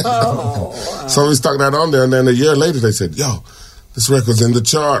 Oh, wow. So we stuck that on there, and then a year later they said, this record's in the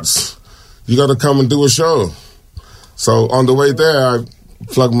charts. You got to come and do a show. So on the way there, I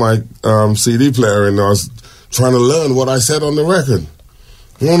plugged my CD player in, and I was trying to learn what I said on the record.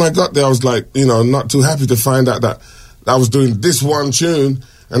 And when I got there, I was like, not too happy to find out that I was doing this one tune,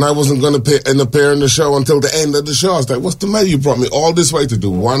 and I wasn't going to appear in the show until the end of the show. I was like, what's the matter? You brought me all this way to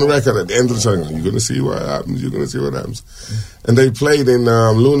do one record at the end of the show. You're going to see what happens. You're going to see what happens. And they played in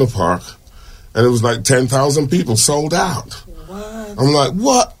Luna Park, and it was like 10,000 people sold out. What? I'm like,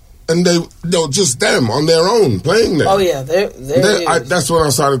 what? And they just them on their own playing there. Oh yeah, they're that's when I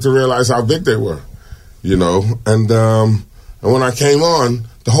started to realize how big they were, And when I came on,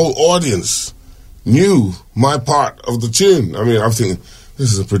 the whole audience knew my part of the tune. I mean, I'm thinking,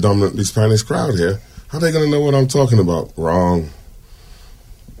 this is a predominantly Spanish crowd here. How are they going to know what I'm talking about? Wrong.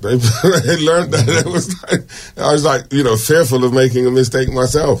 They learned that it was like, I was like, fearful of making a mistake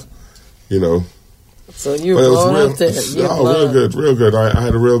myself, So you were blown up there. Real good. I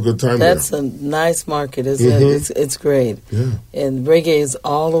had a real good time That's there. a nice market, isn't it? It's great. Yeah. And reggae is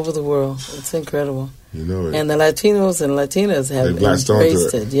all over the world. It's incredible. You know it. And the Latinos and Latinas have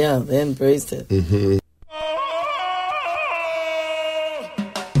embraced it. Yeah, they embraced it. Mm-hmm.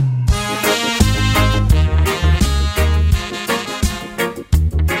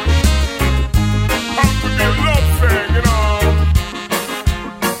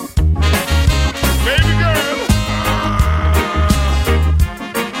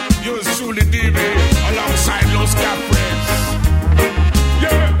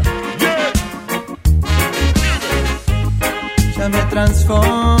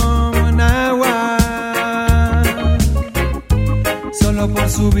 Transformo en agua, solo por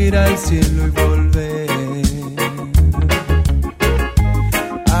subir al cielo y volver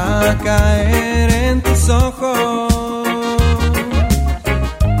a caer en tus ojos.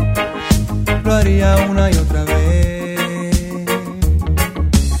 Lo haría una y otra vez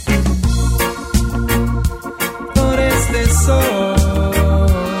por este sol.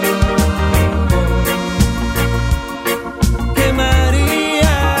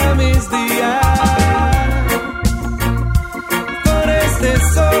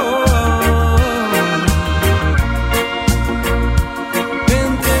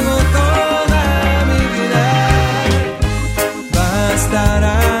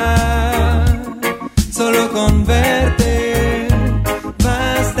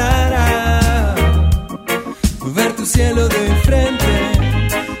 Cielo de frente,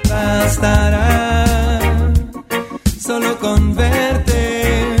 bastará, solo con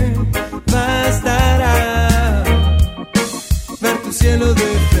verte, bastará, ver tu cielo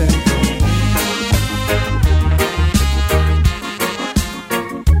de frente.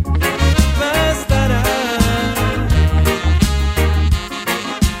 Bastará.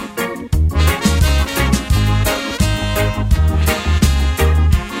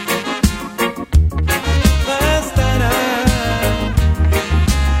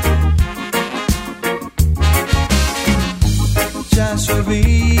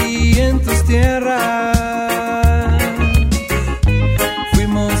 Lloví en tus tierras,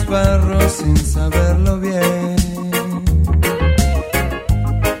 fuimos barro sin saberlo bien.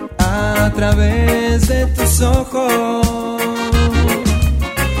 A través de tus ojos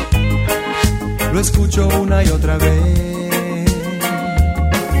lo escucho una y otra vez.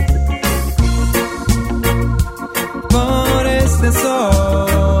 Por este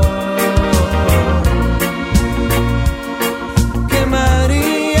sol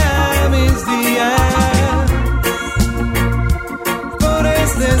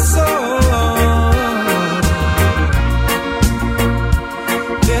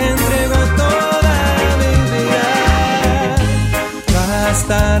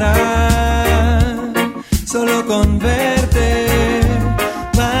solo con verte,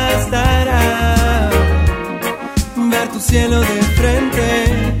 bastará, ver tu cielo de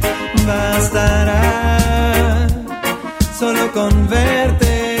frente, bastará, solo con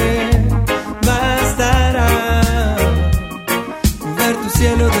verte, bastará, ver tu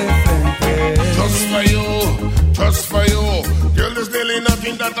cielo de frente. Just for you, girl, there's nearly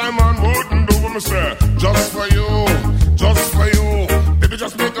nothing that a man wouldn't do, me say. Just for you, baby,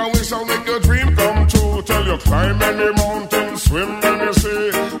 just make a wish, I'll make your dream come true. Tell you climb any mountain, swim any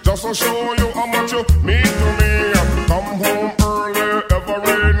sea, just to show you how much you mean to me. Come home early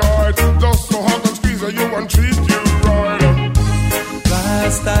every night, just to hug and squeeze you and treat you right.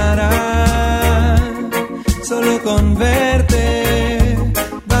 Bastará, solo con verte,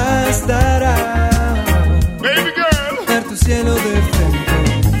 bastará. Baby girl, ver tu cielo de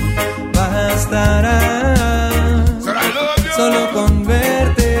frente, bastará. Solo con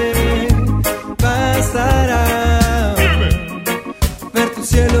verte, bastará. Ver tu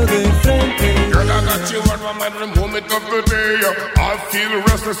cielo de frente. Girl, I got you on my mind from moment of the day. I feel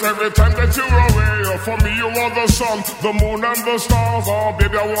restless every time that you're away. For me, you are the sun, the moon, and the stars. Oh,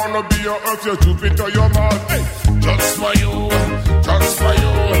 baby, I wanna be your earth, your Jupiter, your Mars. Hey, just for you.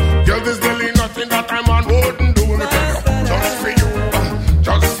 Girl, there's really nothing that a man wouldn't do.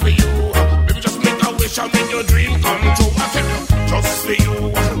 Just for you. Baby, just make a wish and make your dream come true. I tell you,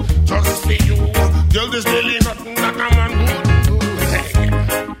 just for you. Girl, there's really nothing that a man wouldn't do. Hey,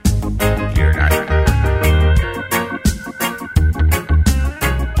 hear that?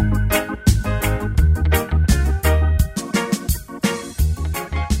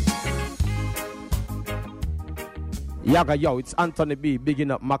 Yaga, yo, it's Anthony B,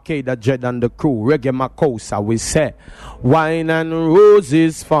 bigging up Makeda, Jed and the crew. Reggae Makosa, we say. Wine and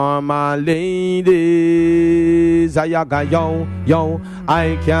roses for my ladies. Yaga, yo, yo,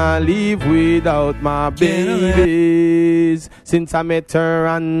 I can't live without my babies. Since I met her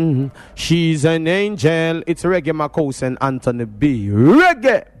and she's an angel. It's Reggae Makosa and Anthony B.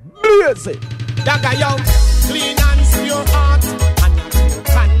 Reggae, blaze it. Yaga, yo, clean hands, pure heart, and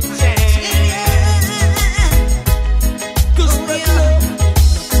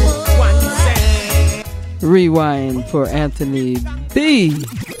Rewind for Anthony B.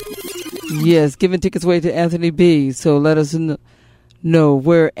 Yes, giving tickets away to Anthony B. So let us know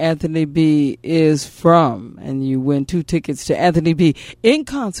where Anthony B is from. And you win 2 tickets to Anthony B in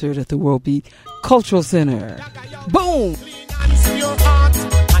concert at the World Beat Cultural Center. Boom!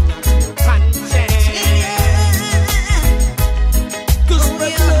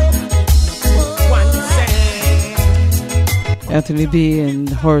 Anthony B and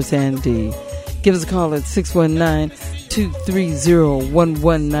Horace Andy. Give us a call at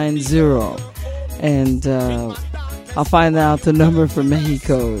 619-230-1190. And I'll find out the number for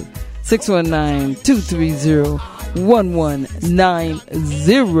Mexico.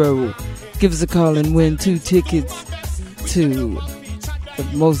 619-230-1190. Give us a call and win 2 tickets to the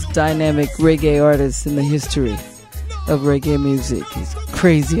most dynamic reggae artist in the history of reggae music. He's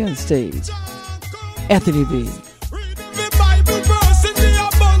crazy on stage. Anthony B.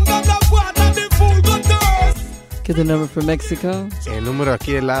 ¿Qué es el número for Mexico? El número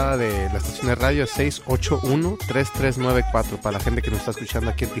aquí del lado de la estación de radio es 681-3394. Para la gente que nos está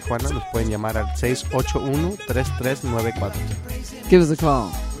escuchando aquí en Tijuana, nos pueden llamar al 681-3394. Give us a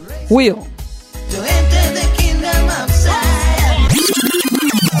call. Will. To enter the kingdom of Zion.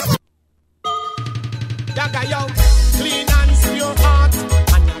 Yaga, yo, clean hands, pure heart,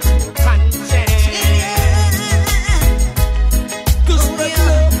 and conscience. Cause we're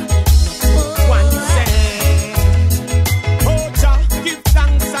love, one sense. Oh, Jah, give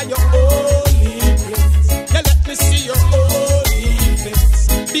thanks for your holy grace. Yeah, let me see your holy face.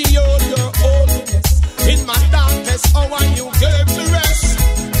 Behold your holiness. In my darkness, hour you gave me rest.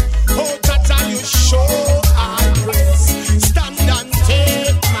 Oh, Jah, you show our grace. Stand and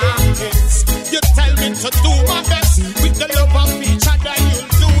take my hands. You tell me to do my best. With the love of each other, you'll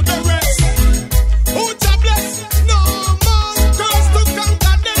do the rest. Oh, Jah bless. No more curse to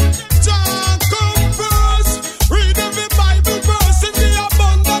conquer them. Jah come first. Read every Bible verse. In the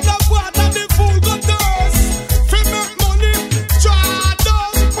abundance of water, the fool go thirst. Free make money. Jah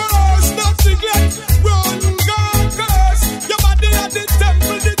does first. Nothing left. Run, God curse. Your body at the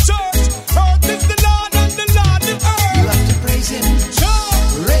temple, the church. Earth is the Lord and the Lord the earth. You have to praise him,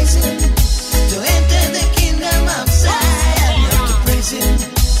 raise him, to enter the kingdom of Zion. You have to praise him,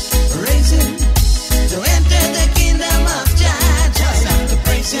 raise him, to enter the kingdom of Jah. Just have to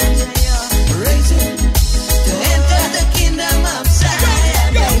praise him, raise him, to enter the kingdom of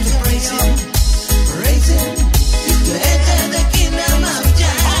Zion. You have to praise him, raise him, to enter the kingdom of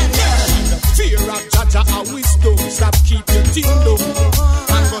Jah. Fear of Jah and wisdom. Stop keep your kingdom.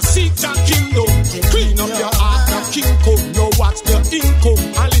 And go seek your kingdom. Clean up your heart, now king come. Now watch the income.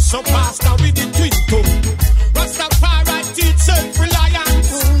 And listen pastor with the twin tongue. Rastafari teach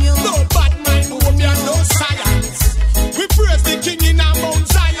self-reliance. No bad mind, no fear, no science. We praise the king in our Mount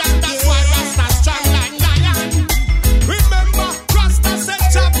Zion. That's why Rasta strong like lion. Remember, Rasta said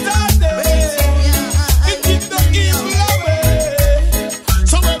chapter day. It keep the evil away.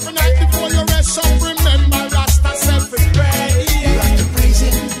 So every night before you rest up, remember Rasta self pray. You have to praise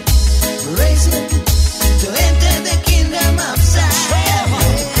him, raise him, to enter the kingdom of Zion. You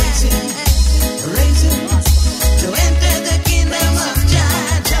have to praise him,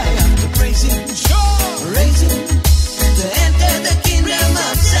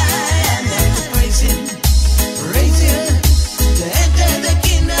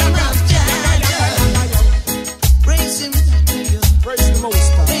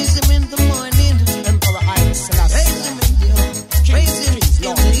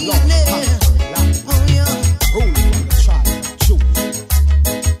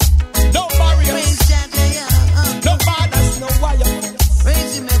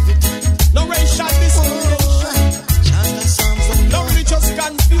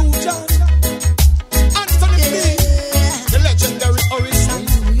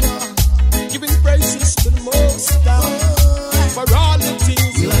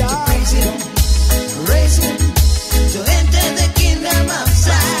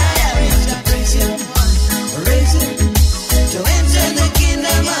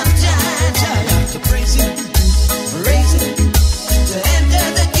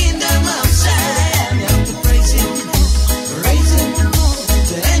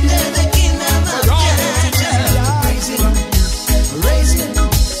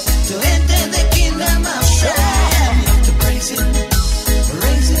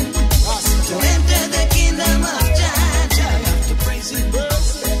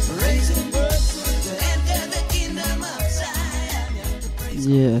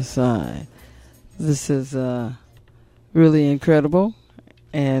 Yes, this is really incredible,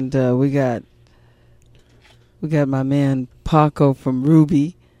 and we got my man Paco from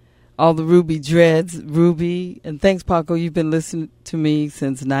Ruby, all the Ruby Dreads, Ruby, and thanks Paco. You've been listening to me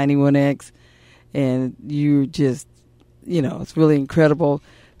since 91X, and you're just, it's really incredible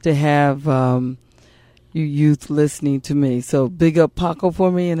to have you youth listening to me. So big up Paco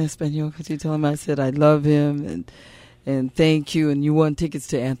for me in Espanol. Could you tell him I said I love him and thank you, and you won tickets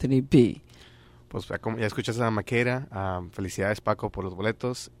to Anthony B. Pues ya escuchas a Maquera. Felicidades Paco por los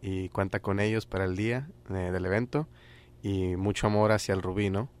boletos y cuenta con ellos para el día del evento, y mucho amor hacia el Rubí,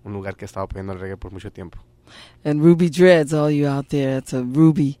 ¿no? Un lugar que ha estado apoyando el reggae por mucho tiempo. And Ruby Dreads, all you out there, it's a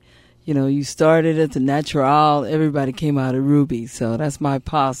Ruby. You started at the Natural. Everybody came out of Ruby, so that's my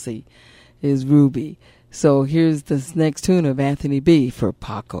posse, is Ruby. So here's this next tune of Anthony B for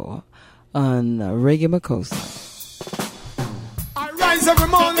Paco on Reggae Makossa. I rise every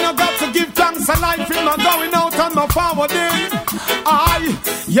morning, I got to give thanks and life in my going out and my forwarding.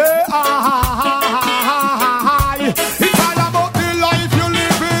 It's all about the life you're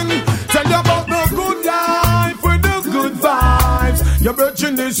living. Tell you about the good life with the good vibes. Your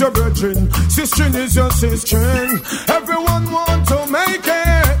virgin is your virgin, sister is your sister. Everyone want to make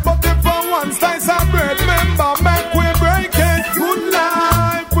it, but if for one slice of bread, remember, make we break it. Good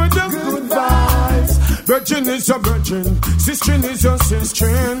life with the good vibes. Virgin is your virgin, sister is your sister.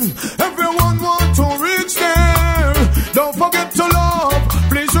 Everyone want to reach there. Don't forget to love,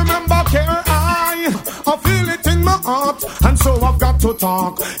 please remember care. I feel it in my heart, and so I've got to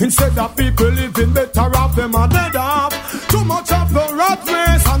talk. Instead of people living better off, them are dead off. Too much of the rat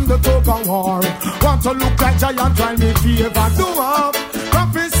race and the tug of war. Want to look like giant, try me favor, do up.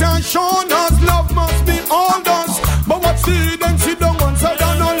 Prophets have shown us love must be all us. But what's the evidence? You don't want to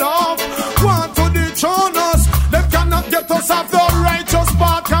no love. Want to dethrone us, they cannot get us off the righteous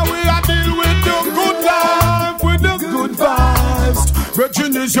path. Cause we are deal with the good life, with the good vibes.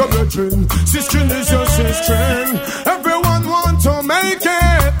 Virgin is your virgin, sister is your sister. Everyone want to make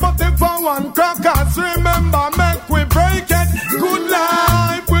it, but if for one crackers, remember, make we break it. Good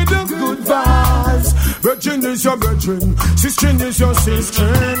life with the good vibes. Virgin is your virgin, sister is your sister.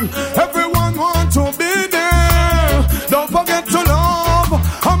 Everyone want to be there. Don't forget to love.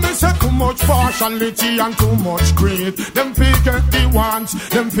 I miss too much partiality and too much greed. Them forget the wants,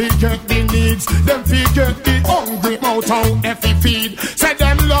 them forget the needs, them forget the hungry mouth out if he feed. Say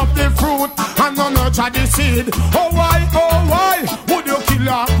them love the fruit and no nurture the seed. Oh why would you kill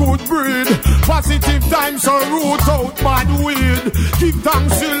a good breed? Positive times are root out bad weed. Give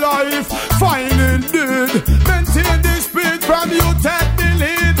thanks to life, fine indeed. Maintain the speed from you, take the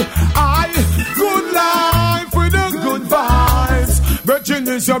lead. Good life with the good vibes. Virgin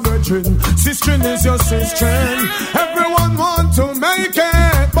is your virgin, sister is your sister. Everyone want to make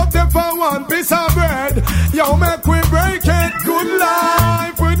it, but if I want piece of bread, yo, make we break it. Good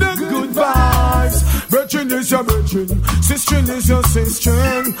life with the good vibes. Virgin is your virgin, sister is your sister.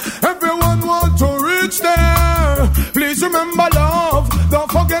 Everyone want to reach there. Please remember love,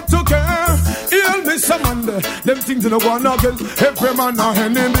 don't forget to care. Heal me some Monday, them things in the one again. Every man a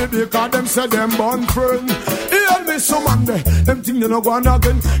enemy because them say them born friend. Heal me some Monday, them things in the one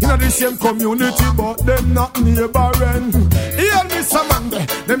again. In the same community but them not neighboring. Heal me some Monday,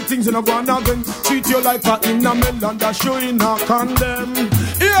 them things in the one again. Treat you like a in a melon that you in a condemn.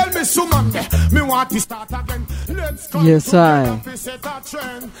 Heal me some Monday, me want to start again. Let's go. Yes, I.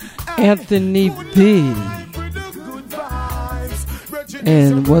 Anthony B.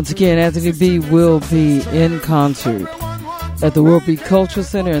 And once again, Anthony B will be in concert at the World Beat Cultural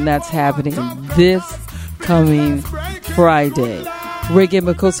Center, and that's happening this coming Friday. Reggae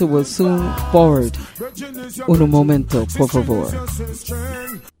Makossa will soon forward. Un momento, por favor.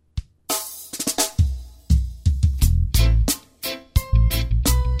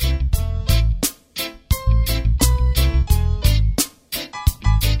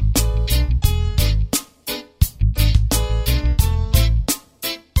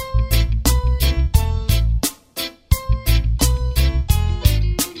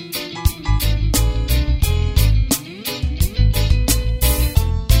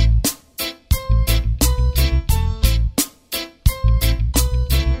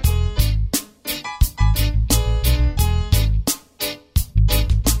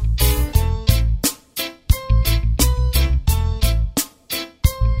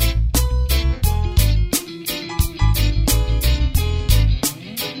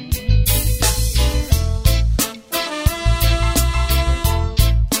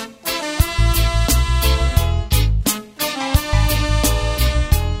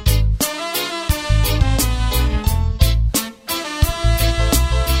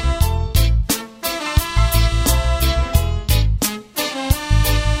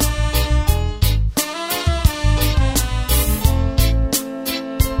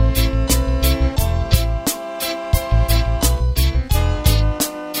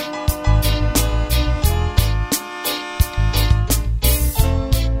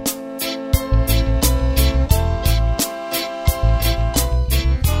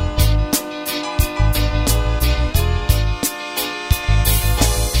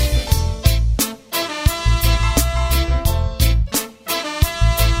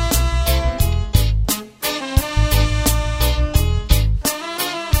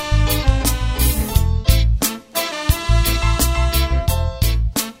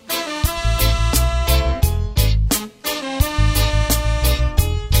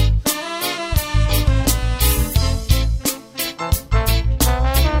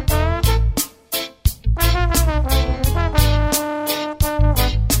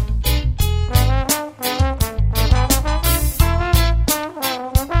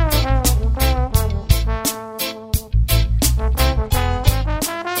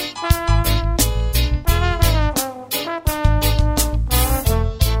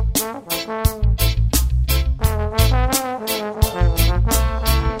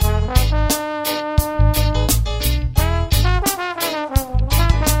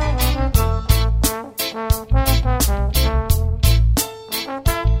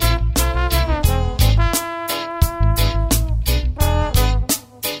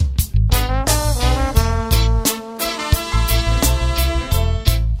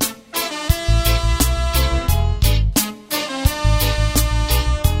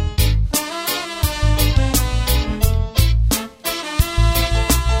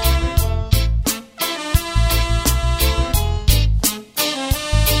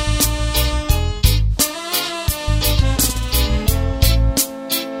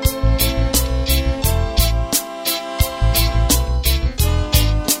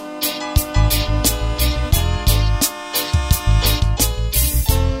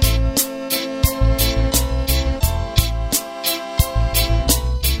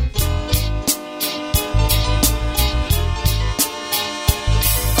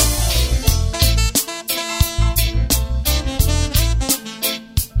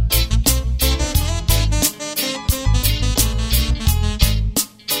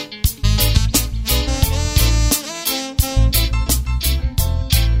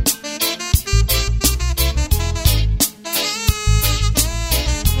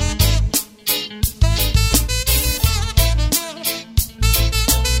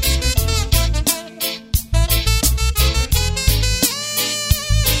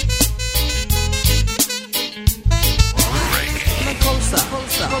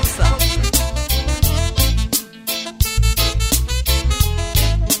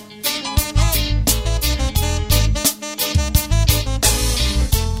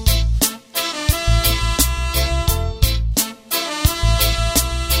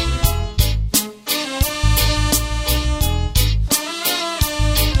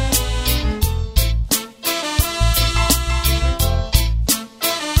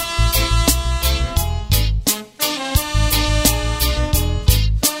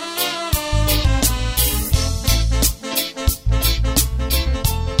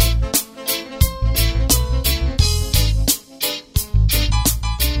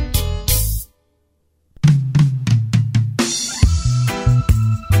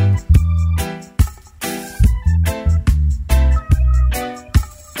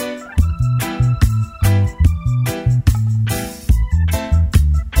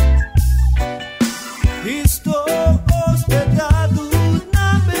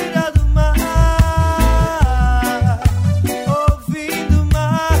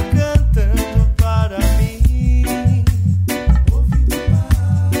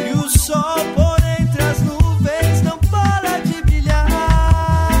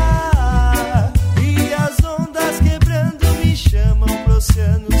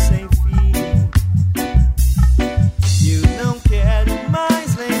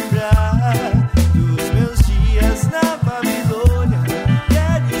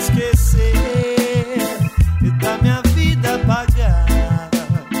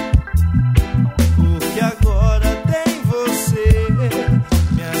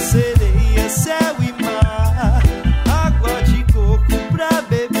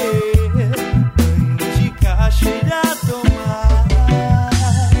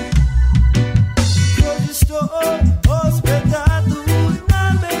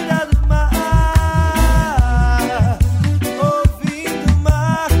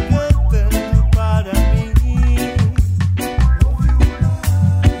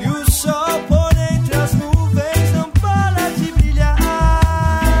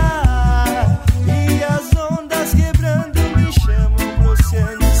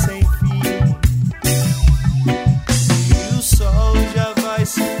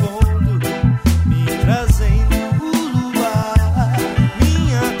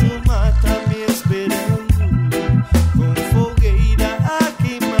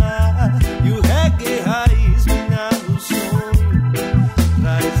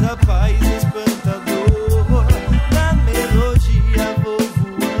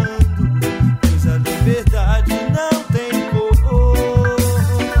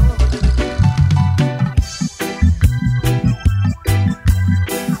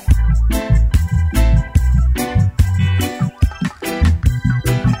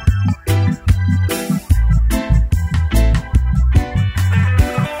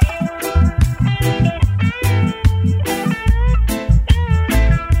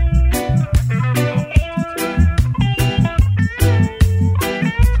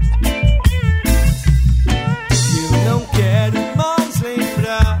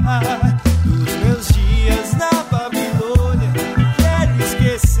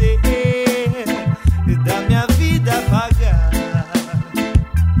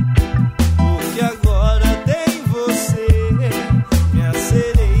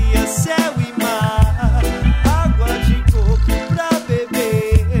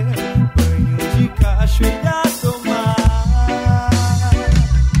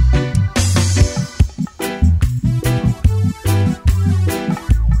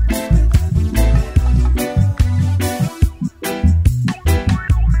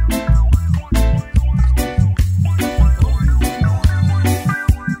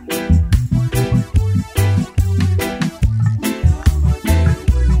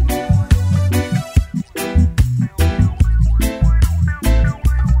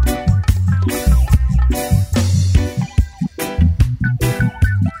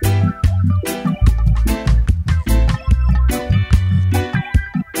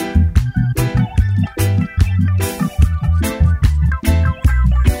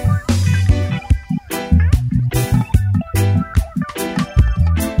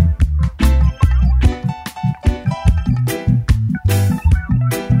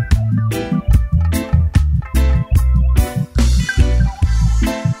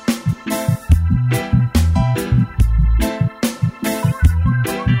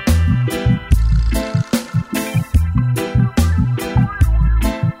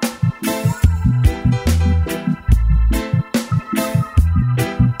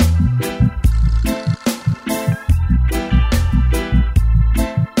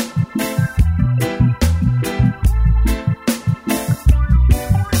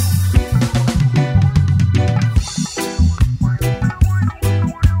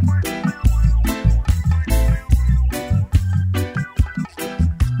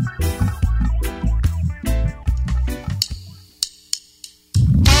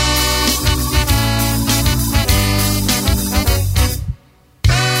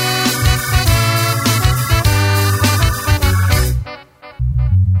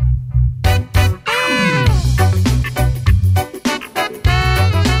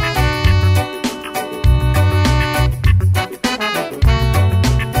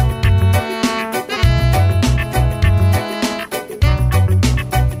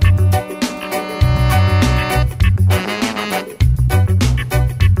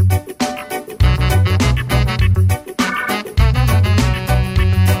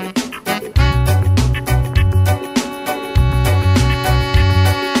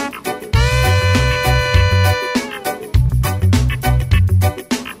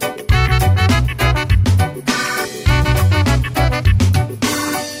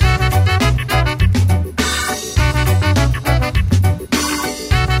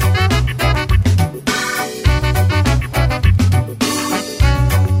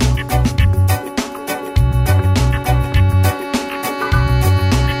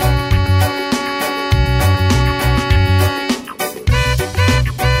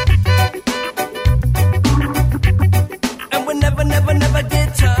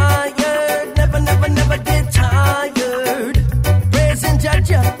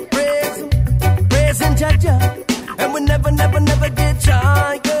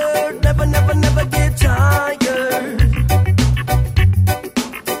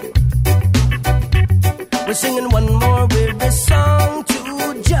 We're singing one more weary song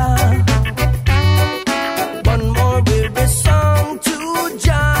to Jah. One more weary song to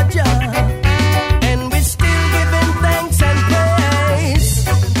Jah, Jah. And we're still giving thanks and praise.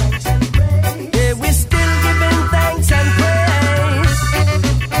 Yeah, we're still giving thanks and praise.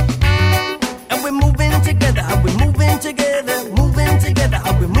 And we're moving together, and we're moving together, moving together,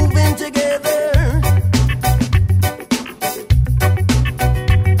 and we're moving together.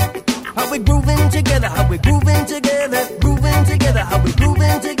 How we grooving together, how we grooving together, grooving together, how we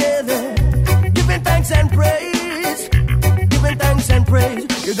grooving together. Giving thanks and praise, giving thanks and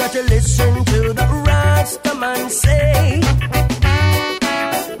praise. You got to listen to the Rastaman say.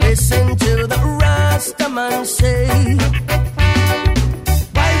 Listen to the Rastaman say.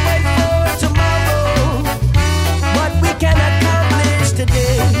 Why wait for tomorrow? What we can accomplish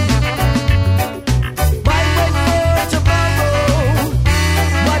today. Why wait for tomorrow?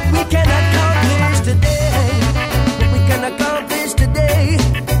 What we can accomplish today. What we can accomplish today.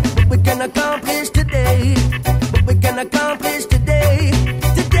 What we can accomplish today. What we can accomplish today.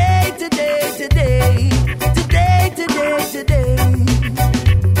 Today, today, today. Today, today, today.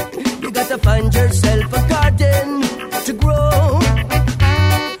 You got to find yourself a garden to grow.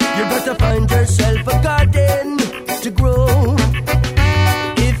 You got to find yourself a garden to grow.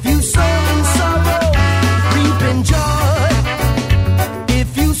 If you sow in sorrow, reap in joy.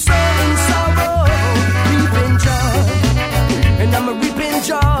 If you sow in sorrow, reap in joy. And I'm a reaping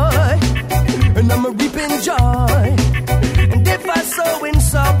joy. And I'm a reaping joy. And if I sow in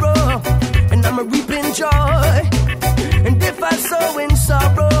sorrow, and I'm a reaping joy. And if I sow in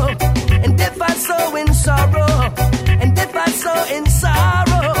sorrow, and if I sow in sorrow, and if I sow in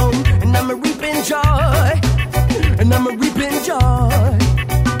sorrow, and I'm a reaping joy, and I'm a reaping joy.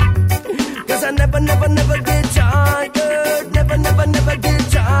 Cause I never, never, never get tired, never, never, never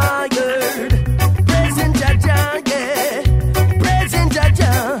get tired. Praising Jah Jah, yeah, praising Jah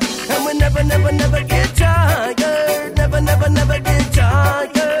Jah. And we never, never, never get tired, never, never, never get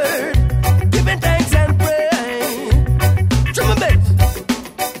tired. Giving thanks and praise. Drum and bass.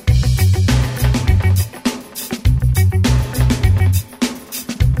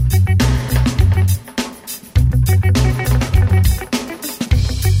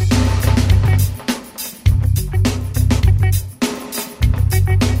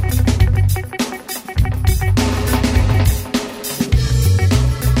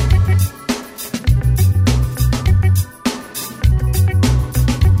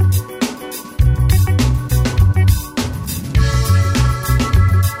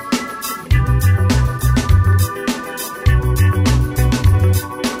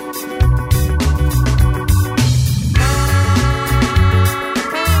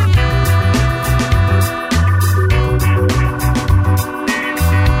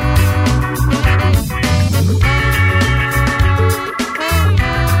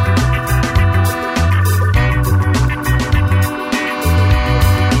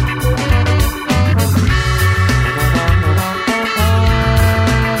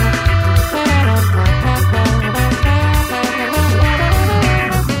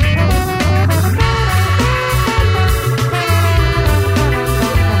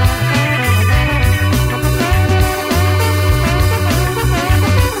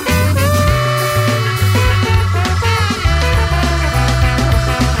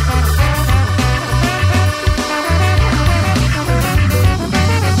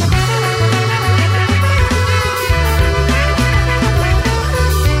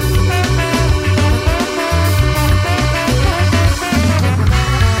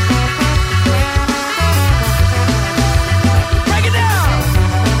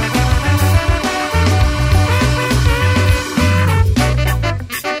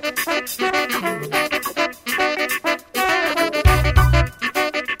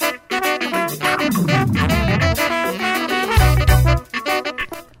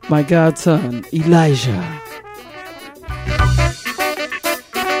 My godson, Elijah.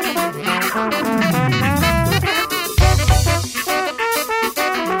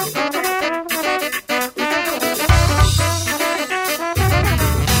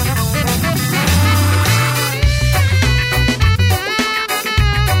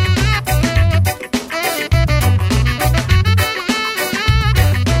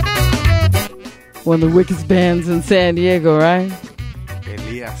 One of the wickedest bands in San Diego, right?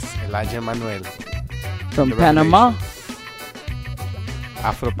 Elijah Manuel. From Panama?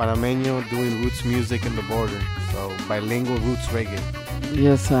 Afro-Panameño doing roots music in the border. So bilingual roots reggae.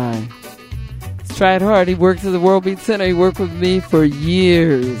 Yes, I. He's tried hard. He worked at the World Beat Center. He worked with me for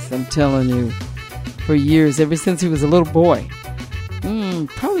years, I'm telling you. For years, ever since he was a little boy.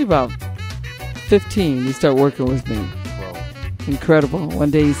 Probably about 15, he started working with me. Wow. Incredible. One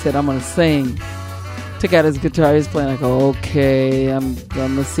day he said, I'm going to sing. Took out his guitar, he's playing. I go, okay, I'm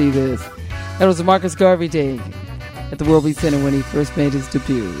going to see this. That was a Marcus Garvey day at the World Beat Center when he first made his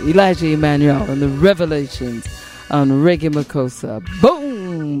debut. Elijah Emmanuel and the Revelations on Reggae Makossa.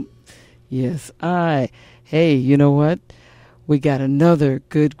 Boom! Yes, Hey, you know what? We got another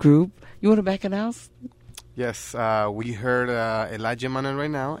good group. You want to back announce? Yes, we heard Elijah Manuel right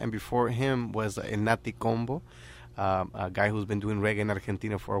now, and before him was Enati Combo, a guy who's been doing reggae in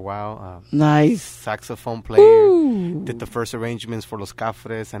Argentina for a while. Nice. Saxophone player. Ooh. Did the first arrangements for Los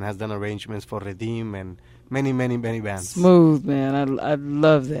Cafres and has done arrangements for Redeem and many, many, many bands. Smooth, man. I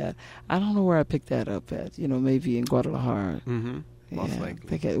love that. I don't know where I picked that up at. Maybe in Guadalajara. Mm-hmm. Most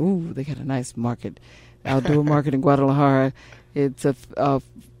likely. They got a nice market, outdoor market in Guadalajara. It's a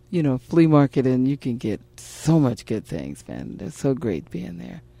flea market, and you can get so much good things, man. It's so great being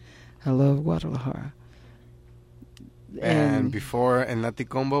there. I love Guadalajara. And before Enati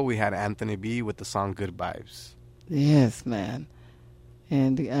Combo, we had Anthony B with the song Good Vibes. Yes, man.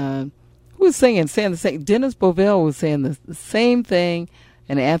 And who was saying the same? Dennis Bovell was saying the same thing,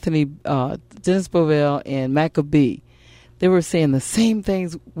 and Dennis Bovell and Maccabee. They were saying the same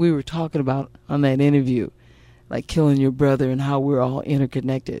things we were talking about on that interview, like killing your brother and how we're all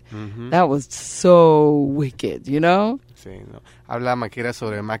interconnected. Mm-hmm. That was so wicked, Sí, ¿no? Habla Maquera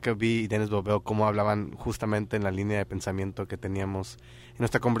sobre Maccabee y Dennis Bovell, cómo hablaban justamente en la línea de pensamiento que teníamos en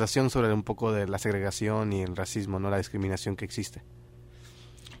nuestra conversación sobre un poco de la segregación y el racismo, no la discriminación que existe.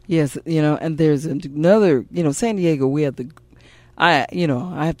 Yes, and there's another, San Diego, we have I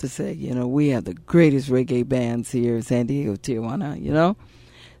have to say, we have the greatest reggae bands here in San Diego, Tijuana,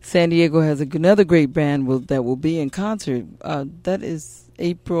 San Diego has another great band that will be in concert. That is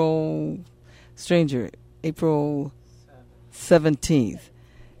April 17th. April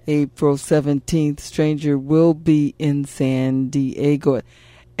 17th, Stranger will be in San Diego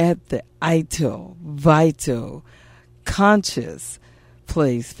at the Vito, conscious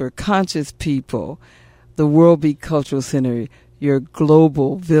place for conscious people, the World Beat Cultural Center, your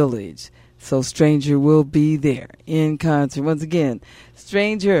global village. So Stranger will be there in concert. Once again,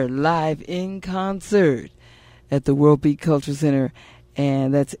 Stranger live in concert at the World Beat Cultural Center.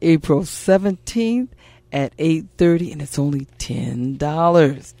 And that's April 17th at 8:30, and it's only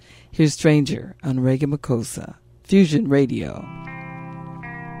 $10. Here's Stranger on Reggae Makossa, Fusion Radio.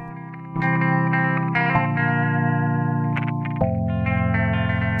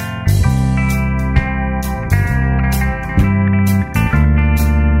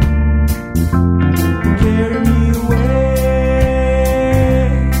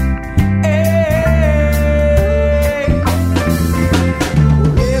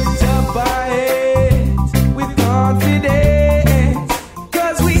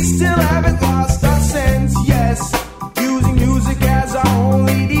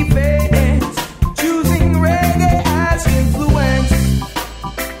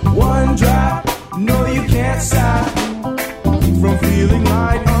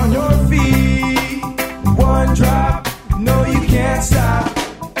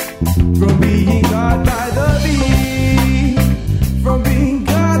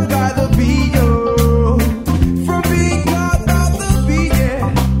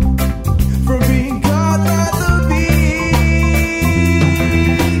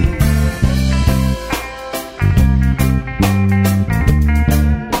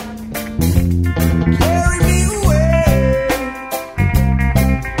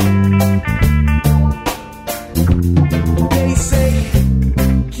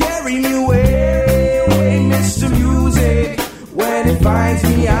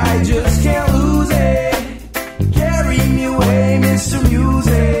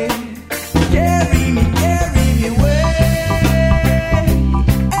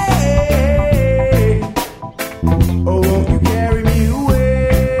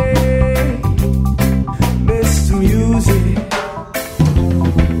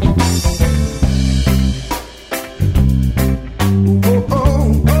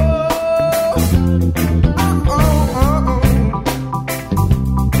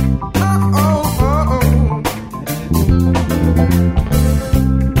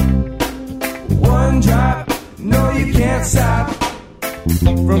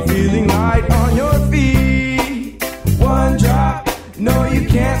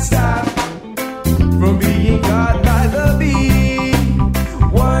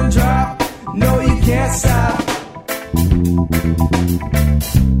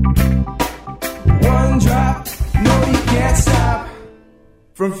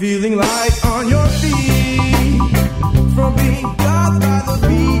 From feeling light on your feet, from being caught by the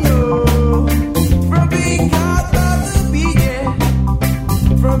beat,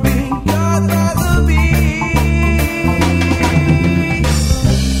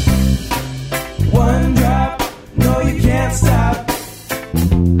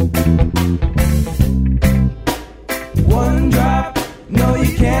 One drop, no,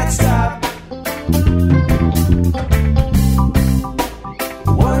 you can't stop.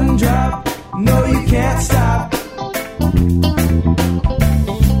 One drop, no, you can't stop.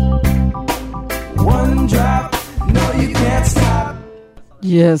 One drop, no, you can't stop.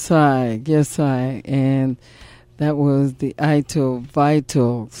 Yes, I. And that was the Ito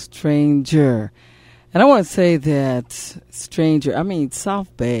Vital Stranger. And I want to say that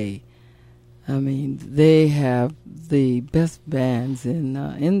South Bay, they have the best bands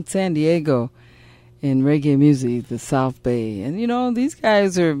in San Diego in reggae music, the South Bay. And, these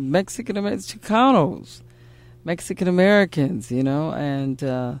guys are Chicanos, Mexican-Americans, and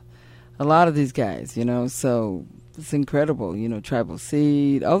a lot of these guys, so it's incredible, Tribal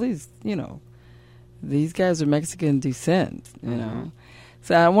Seed, all these, these guys are Mexican descent,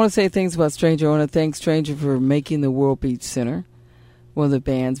 So I want to say things about Stranger. I want to thank Stranger for making the World Beach Center, one of the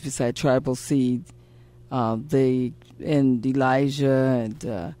bands beside Tribal Seed, and Elijah,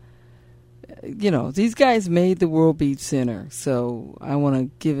 and these guys made the World Beach Center. So I want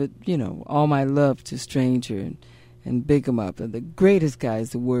to give it, all my love to Stranger and big them up. They're the greatest guys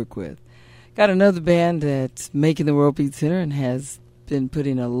to work with. Got another band that's making the World Beach Center and has been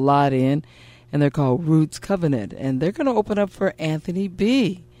putting a lot in. And they're called Roots Covenant. And they're going to open up for Anthony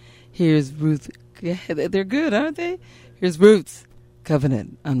B. Here's Ruth. Yeah, they're good, aren't they? Here's Roots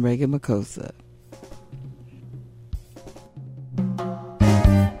Covenant on Reggae Makossa.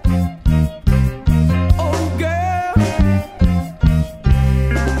 Oh, girl.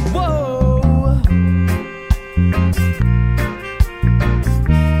 Whoa.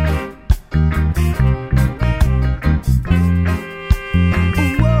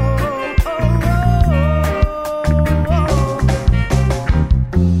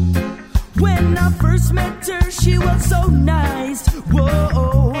 When I first met her, she was so nice.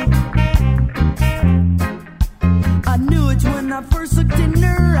 Whoa. I knew it when I first looked in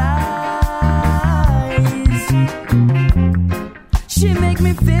her eyes. She make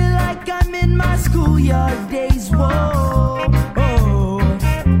me feel like I'm in my schoolyard days. Whoa.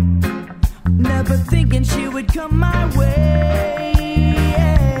 Never thinking she would come my way.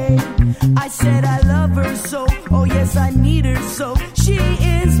 I said I love her so. Oh yes, I need her so. She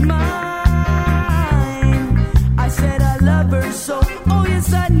is mine. I said I love her so. Oh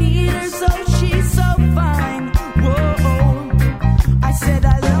yes, I need her so. She's so fine. Whoa. I said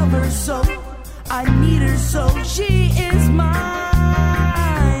I love her so. I need her so. She is mine.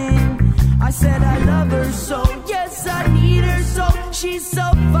 I said I love her so. Yes, I need her so. She's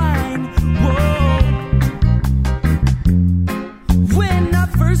so fine. Whoa. When I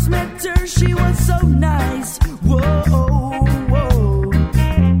first met her, she was so nice. Whoa.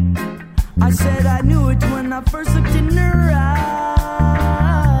 I said I knew it when I first looked in her eyes.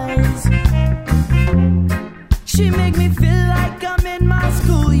 She make me feel like I'm in my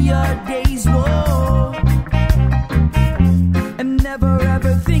schoolyard days. Whoa. And never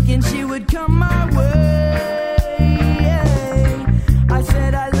ever thinking she would come my way. I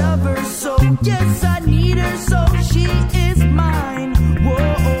said I love her so. Yes, I need her so. She is mine.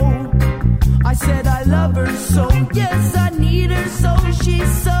 Whoa. I said I love her so. Yes, I need her so.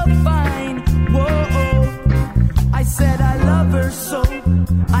 She's so fine. Whoa. I said I love her so.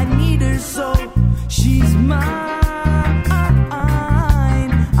 I need her so. She's mine.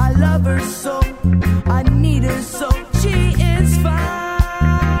 I love her so. I need her so. She is fine.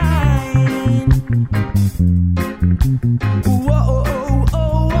 Whoa.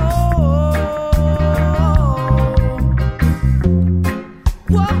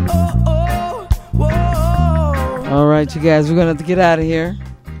 All right, you guys, we're going to have to get out of here.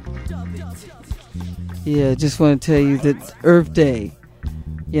 Yeah, just want to tell you that Earth Day,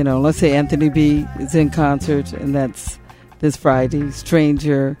 let's say Anthony B is in concert, and that's this Friday.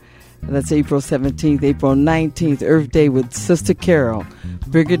 Stranger, that's April 17th. April 19th, Earth Day with Sister Carol,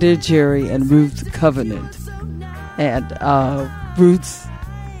 Brigadier Jerry, and Roots Covenant. And Roots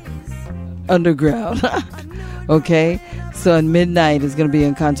Underground. Okay? So at midnight is going to be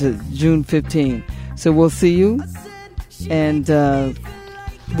in concert June 15th. So we'll see you. And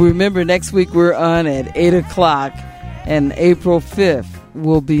remember, next week we're on at 8 o'clock. And April 5th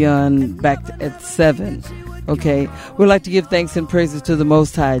we'll be on back at 7. Okay? We'd like to give thanks and praises to the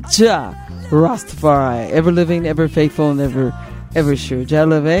Most High, Jah Rastafari, ever living, ever faithful, and ever sure. Jah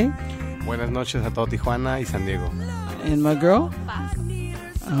leve. Buenas noches a todo Tijuana y San Diego. And my girl?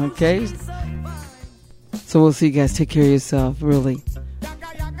 Okay. So we'll see you guys. Take care of yourself, really.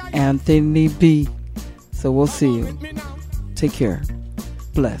 Anthony B. So we'll see you. Take care.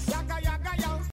 Bless.